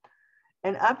native.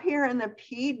 And up here in the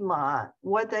Piedmont,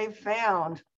 what they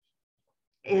found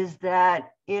is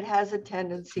that it has a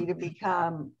tendency to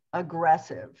become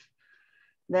aggressive,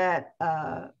 that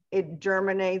it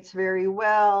germinates very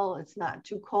well, it's not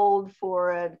too cold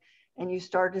for it, and you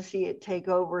start to see it take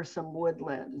over some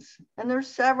woodlands. And there's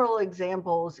several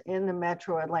examples in the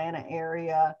metro Atlanta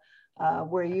area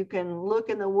where you can look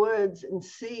in the woods and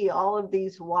see all of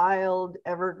these wild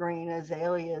evergreen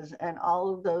azaleas, and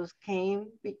all of those came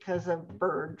because of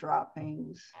bird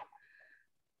droppings.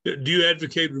 Do you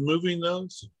advocate removing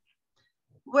those?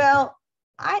 Well,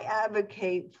 I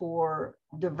advocate for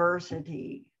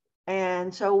diversity.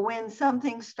 And so when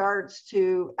something starts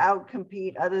to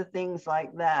outcompete other things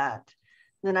like that,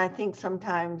 then I think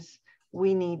sometimes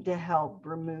we need to help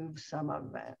remove some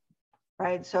of it,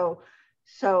 right? So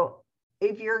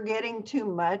if you're getting too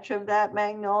much of that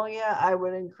magnolia, I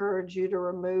would encourage you to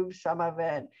remove some of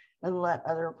it and let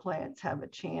other plants have a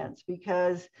chance,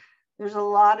 because there's a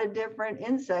lot of different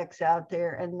insects out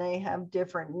there and they have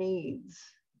different needs.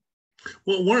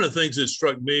 Well, one of the things that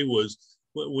struck me was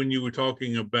when you were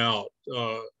talking about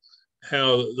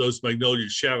how those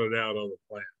magnolias shouted out other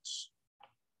plants.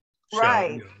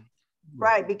 Right.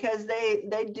 Right, because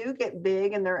they do get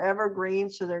big and they're evergreen,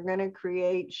 so they're going to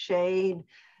create shade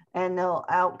and they'll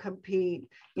outcompete,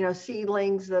 you know,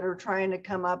 seedlings that are trying to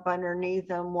come up underneath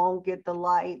them won't get the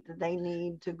light that they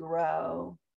need to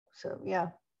grow. So yeah,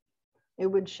 it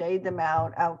would shade them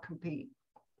out, outcompete.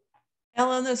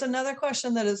 Ellen, there's another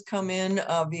question that has come in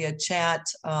via chat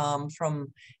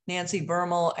from Nancy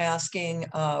Bermel asking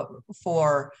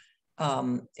for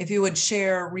if you would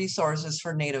share resources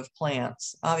for native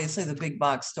plants. Obviously, the big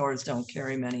box stores don't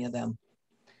carry many of them,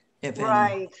 if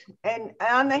right. any. And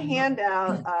on the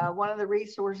handout, one of the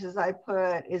resources I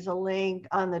put is a link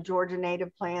on the Georgia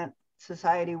Native Plant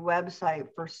Society website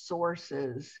for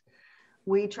sources.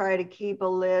 We try to keep a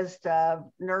list of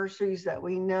nurseries that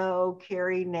we know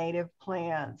carry native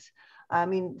plants. I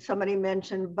mean, somebody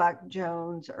mentioned Buck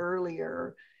Jones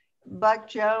earlier. Buck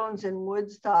Jones in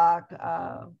Woodstock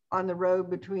on the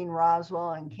road between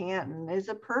Roswell and Canton is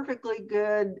a perfectly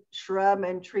good shrub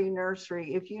and tree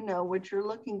nursery if you know what you're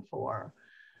looking for.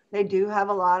 They do have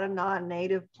a lot of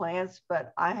non-native plants,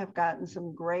 but I have gotten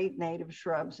some great native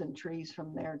shrubs and trees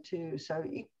from there too. So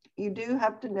you do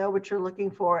have to know what you're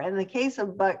looking for. In the case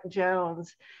of Buck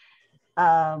Jones,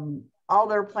 all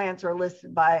their plants are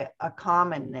listed by a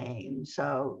common name.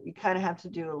 So you kind of have to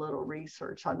do a little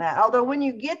research on that. Although when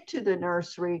you get to the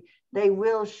nursery, they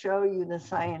will show you the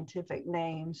scientific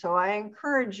name. So I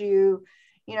encourage you,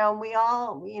 you know, we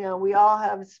all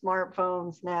have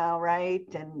smartphones now, right?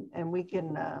 And we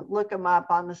can look them up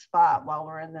on the spot while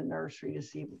we're in the nursery to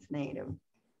see if it's native.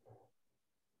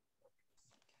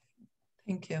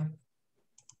 Thank you.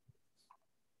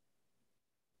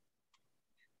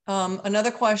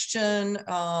 Another question,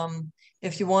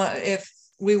 if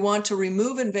we want to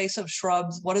remove invasive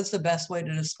shrubs, what is the best way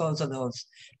to dispose of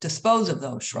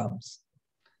those shrubs?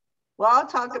 Well, I'll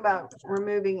talk about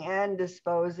removing and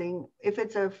disposing. If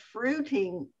it's a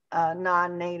fruiting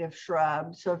non-native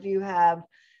shrub, so if you have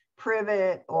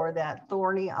privet or that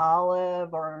thorny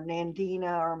olive or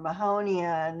nandina or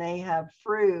mahonia and they have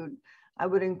fruit, I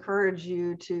would encourage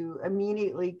you to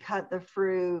immediately cut the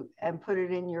fruit and put it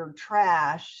in your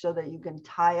trash so that you can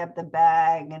tie up the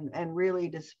bag and really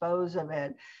dispose of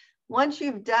it. Once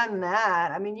you've done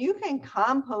that, I mean, you can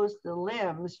compost the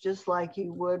limbs just like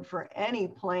you would for any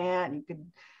plant. You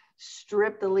could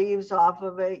strip the leaves off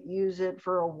of it, use it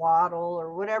for a wattle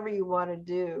or whatever you want to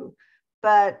do.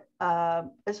 But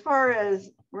as far as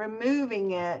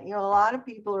removing it, you know, a lot of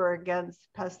people are against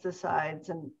pesticides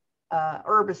and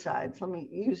herbicides. Let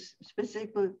me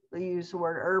specifically use the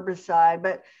word herbicide,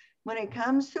 but when it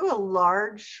comes to a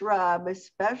large shrub,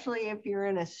 especially if you're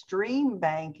in a stream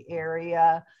bank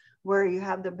area where you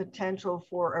have the potential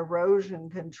for erosion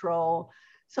control,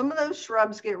 some of those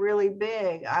shrubs get really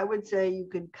big. I would say you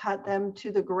could cut them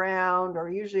to the ground, or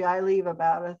usually I leave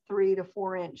about a 3 to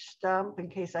 4 inch stump in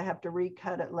case I have to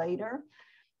recut it later.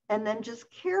 And then just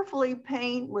carefully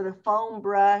paint with a foam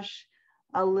brush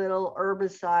a little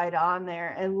herbicide on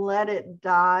there and let it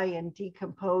die and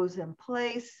decompose in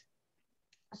place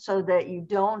so that you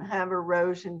don't have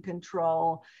erosion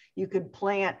control. You could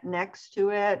plant next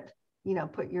to it, you know,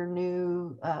 put your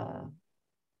new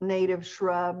native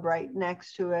shrub right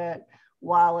next to it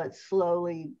while it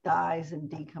slowly dies and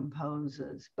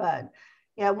decomposes. But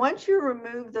yeah, once you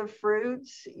remove the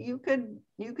fruits, you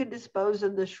could dispose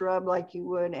of the shrub like you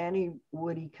would any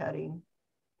woody cutting.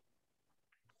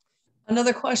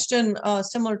 Another question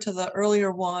similar to the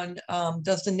earlier one,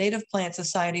 does the Native Plant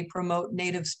Society promote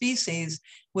native species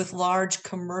with large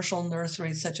commercial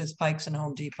nurseries such as Pikes and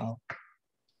Home Depot?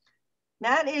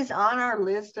 That is on our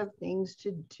list of things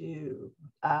to do.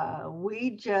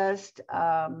 We just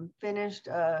finished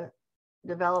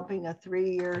developing a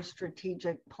 3-year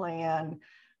strategic plan,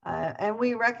 and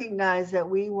we recognized that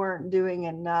we weren't doing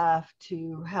enough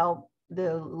to help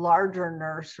the larger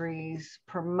nurseries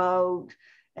promote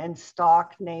and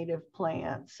stock native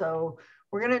plants. So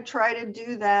we're going to try to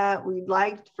do that. We'd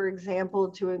like, for example,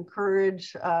 to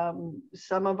encourage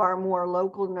some of our more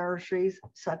local nurseries,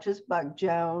 such as Buck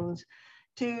Jones,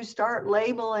 to start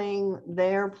labeling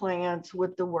their plants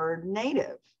with the word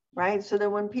native, right? So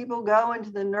that when people go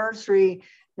into the nursery,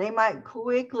 they might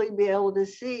quickly be able to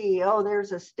see, oh,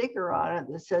 there's a sticker on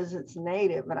it that says it's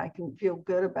native, and I can feel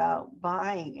good about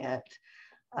buying it.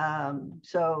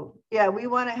 So yeah, we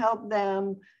want to help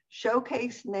them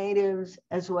showcase natives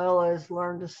as well as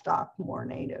learn to stock more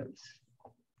natives.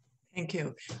 Thank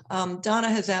you. Donna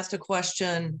has asked a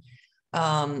question.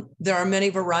 There are many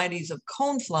varieties of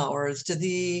coneflowers. Do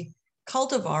the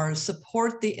cultivars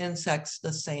support the insects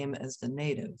the same as the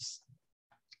natives?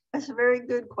 That's a very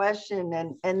good question.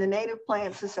 And the Native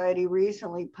Plant Society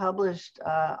recently published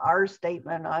our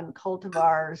statement on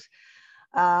cultivars.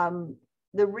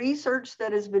 The research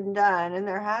that has been done, and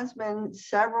there has been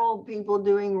several people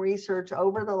doing research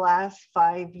over the last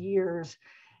 5 years,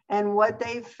 and what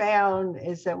they've found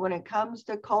is that when it comes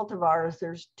to cultivars,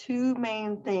 there's two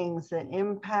main things that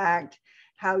impact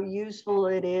how useful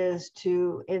it is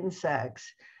to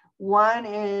insects. One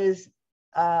is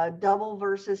double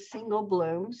versus single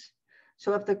blooms.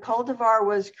 So if the cultivar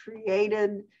was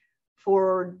created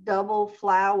for double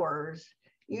flowers,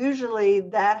 usually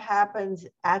that happens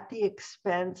at the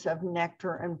expense of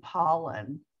nectar and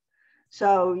pollen.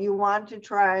 So you want to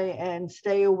try and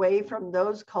stay away from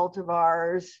those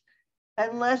cultivars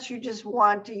unless you just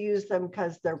want to use them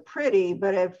because they're pretty.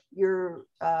 But if you're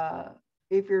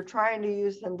trying to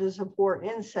use them to support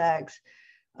insects,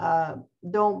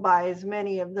 don't buy as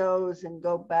many of those and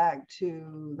go back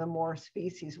to the more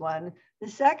species one. The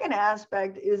second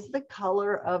aspect is the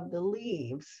color of the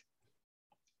leaves.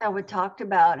 Now, we talked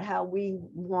about how we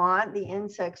want the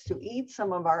insects to eat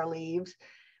some of our leaves.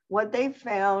 What they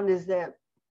found is that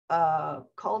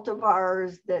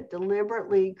cultivars that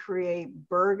deliberately create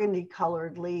burgundy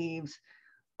colored leaves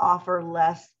offer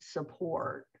less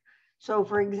support. So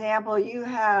for example, you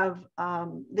have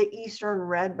the Eastern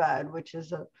redbud, which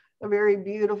is a very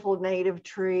beautiful native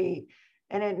tree,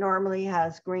 and it normally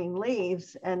has green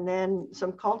leaves. And then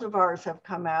some cultivars have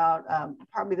come out.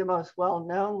 Probably the most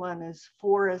well-known one is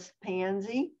forest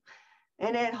pansy,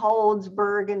 and it holds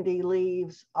burgundy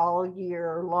leaves all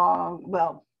year long,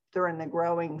 well, during the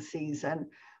growing season.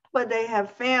 But they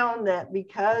have found that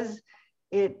because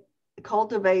it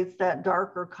cultivates that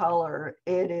darker color,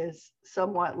 it is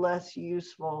somewhat less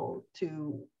useful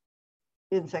to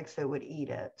insects that would eat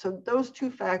it. So those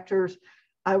two factors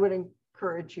I would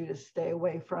encourage you to stay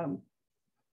away from.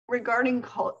 Regarding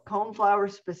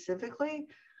coneflowers specifically,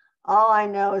 all I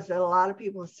know is that a lot of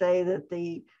people say that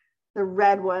the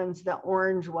red ones, the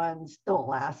orange ones, don't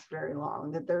last very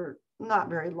long, that they're not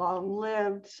very long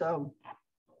lived. So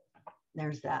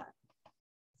there's that.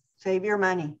 Save your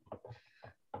money.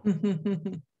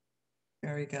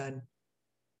 Very good.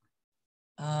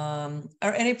 Are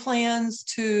any plans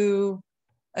to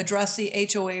address the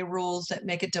HOA rules that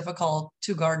make it difficult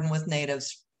to garden with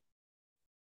natives?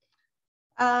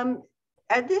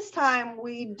 At this time,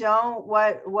 we don't.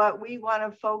 What we want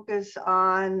to focus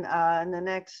on in the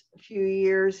next few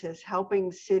years is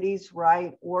helping cities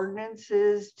write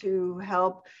ordinances to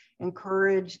help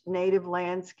encourage native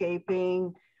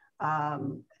landscaping,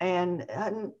 and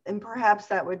perhaps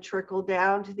that would trickle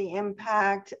down to the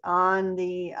impact on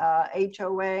the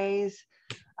HOAs.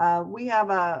 We have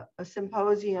a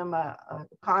symposium, a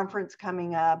conference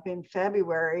coming up in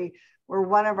February, where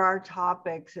one of our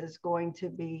topics is going to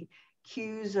be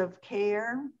cues of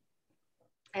care.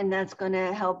 And that's going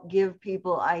to help give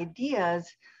people ideas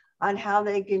on how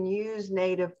they can use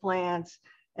native plants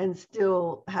and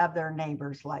still have their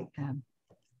neighbors like them.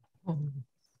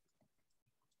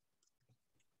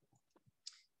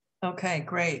 Okay,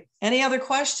 great. Any other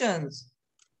questions?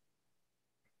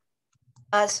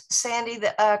 Sandy,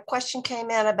 the question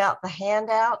came in about the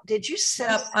handout. Did you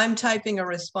send? Yep, I'm typing a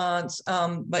response,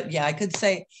 but yeah, I could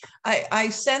say I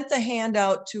sent the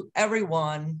handout to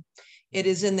everyone. It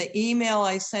is in the email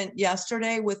I sent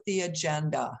yesterday with the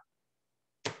agenda.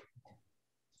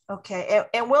 Okay,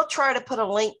 and we'll try to put a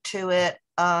link to it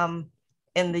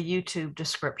in the YouTube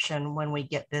description when we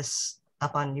get this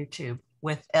up on YouTube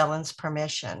with Ellen's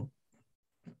permission.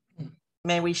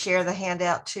 May we share the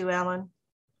handout too, Ellen?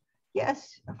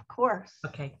 Yes, of course.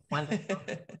 Okay, wonderful.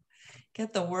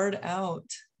 Get the word out.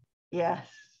 Yes.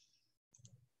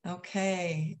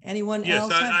 Okay. Anyone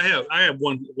else? Yes, I have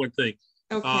one thing.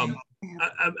 Okay.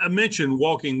 I mentioned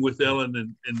walking with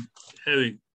Ellen and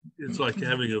having, it's like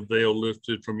having a veil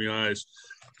lifted from your eyes.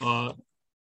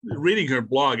 Reading her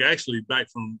blog, actually back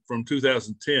from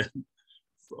 2010,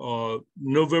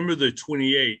 November the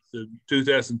 28th of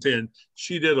 2010,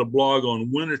 she did a blog on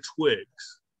winter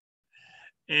twigs.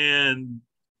 And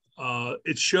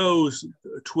it shows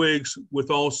twigs with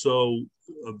also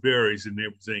berries and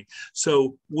everything.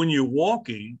 So when you're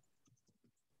walking,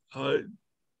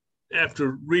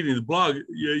 after reading the blog,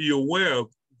 you're aware of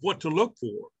what to look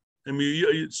for. I mean,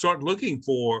 you start looking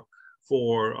for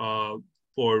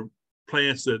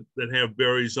plants that have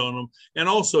berries on them, and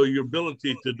also your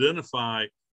ability to identify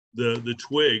the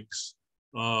twigs,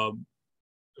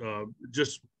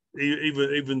 just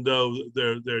even though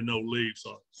there are no leaves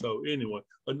on it. So anyway,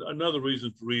 another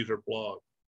reason to read her blog.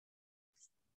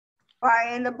 Right,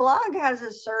 and the blog has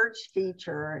a search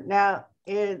feature. Now,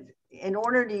 in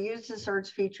order to use the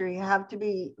search feature, you have to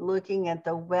be looking at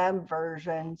the web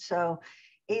version. So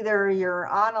either you're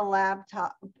on a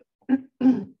laptop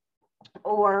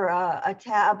or a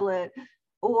tablet,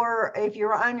 or if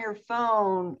you're on your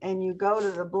phone and you go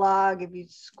to the blog, if you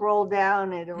scroll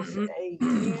down, it'll say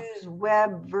use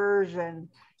web version,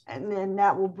 and then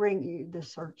that will bring you the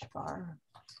search bar.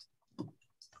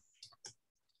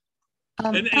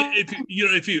 And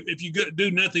if you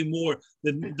do nothing more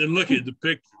than look at the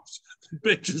pictures, the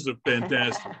pictures are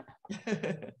fantastic.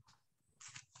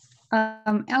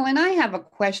 Ellen, I have a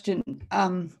question.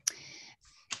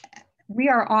 We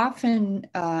are often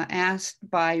asked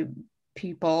by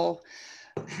people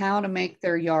how to make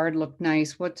their yard look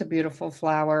nice. What's a beautiful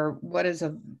flower? What is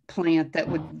a plant that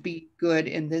would be good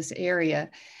in this area?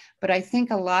 But I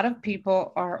think a lot of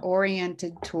people are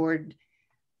oriented toward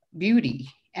beauty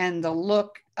and the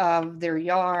look of their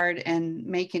yard and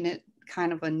making it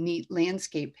kind of a neat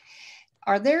landscape.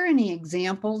 Are there any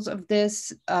examples of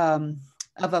this, of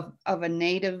a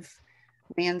native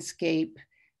landscape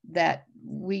that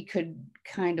we could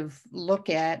kind of look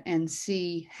at and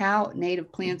see how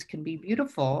native plants can be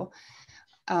beautiful,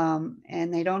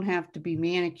 and they don't have to be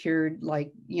manicured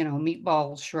like, you know,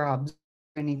 meatball shrubs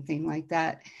or anything like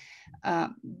that,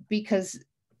 because,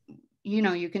 you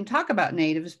know, you can talk about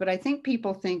natives, but I think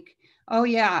people think, oh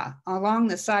yeah, along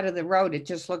the side of the road, it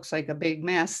just looks like a big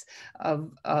mess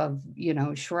of you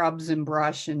know, shrubs and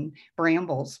brush and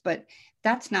brambles, but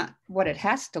that's not what it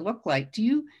has to look like.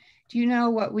 Do you know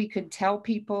what we could tell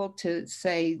people to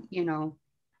say, you know,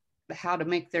 how to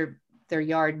make their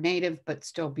yard native, but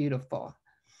still beautiful?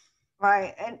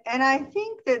 Right. And I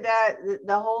think that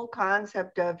the whole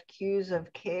concept of cues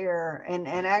of care, and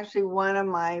actually one of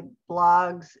my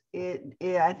blogs, it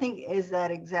I think is that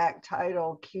exact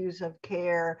title, Cues of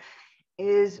Care,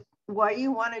 is what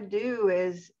you want to do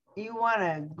is you want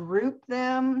to group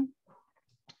them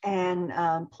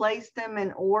and place them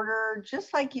in order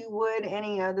just like you would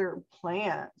any other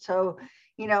plant. So,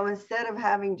 you know, instead of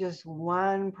having just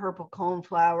one purple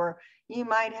coneflower, you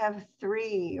might have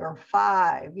 3 or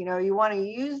 5. You know, you want to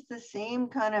use the same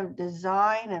kind of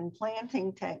design and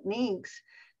planting techniques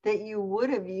that you would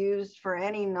have used for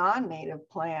any non-native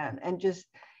plant, and just,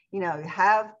 you know,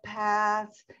 have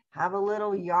paths, have a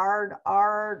little yard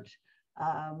art,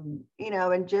 you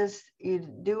know, and just you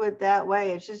do it that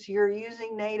way. It's just you're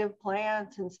using native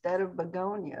plants instead of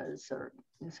begonias or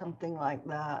something like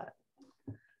that.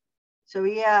 So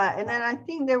yeah, and then I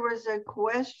think there was a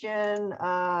question,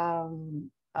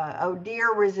 oh,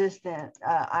 deer resistant.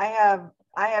 I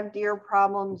have deer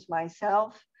problems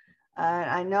myself.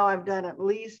 I know I've done at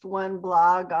least one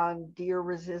blog on deer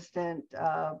resistant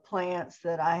plants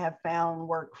that I have found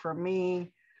work for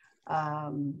me.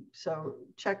 So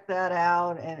check that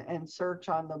out and search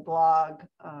on the blog.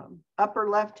 Upper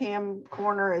left-hand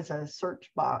corner is a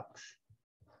search box.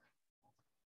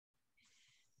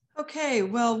 Okay,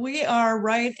 well, we are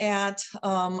right at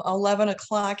 11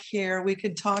 o'clock here. We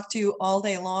could talk to you all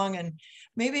day long, and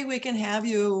maybe we can have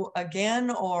you again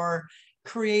or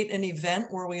create an event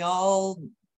where we all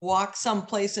walk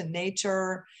someplace in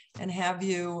nature and have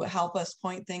you help us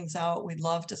point things out. We'd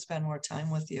love to spend more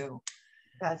time with you.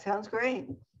 That sounds great.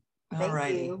 All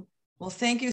righty. Well, thank you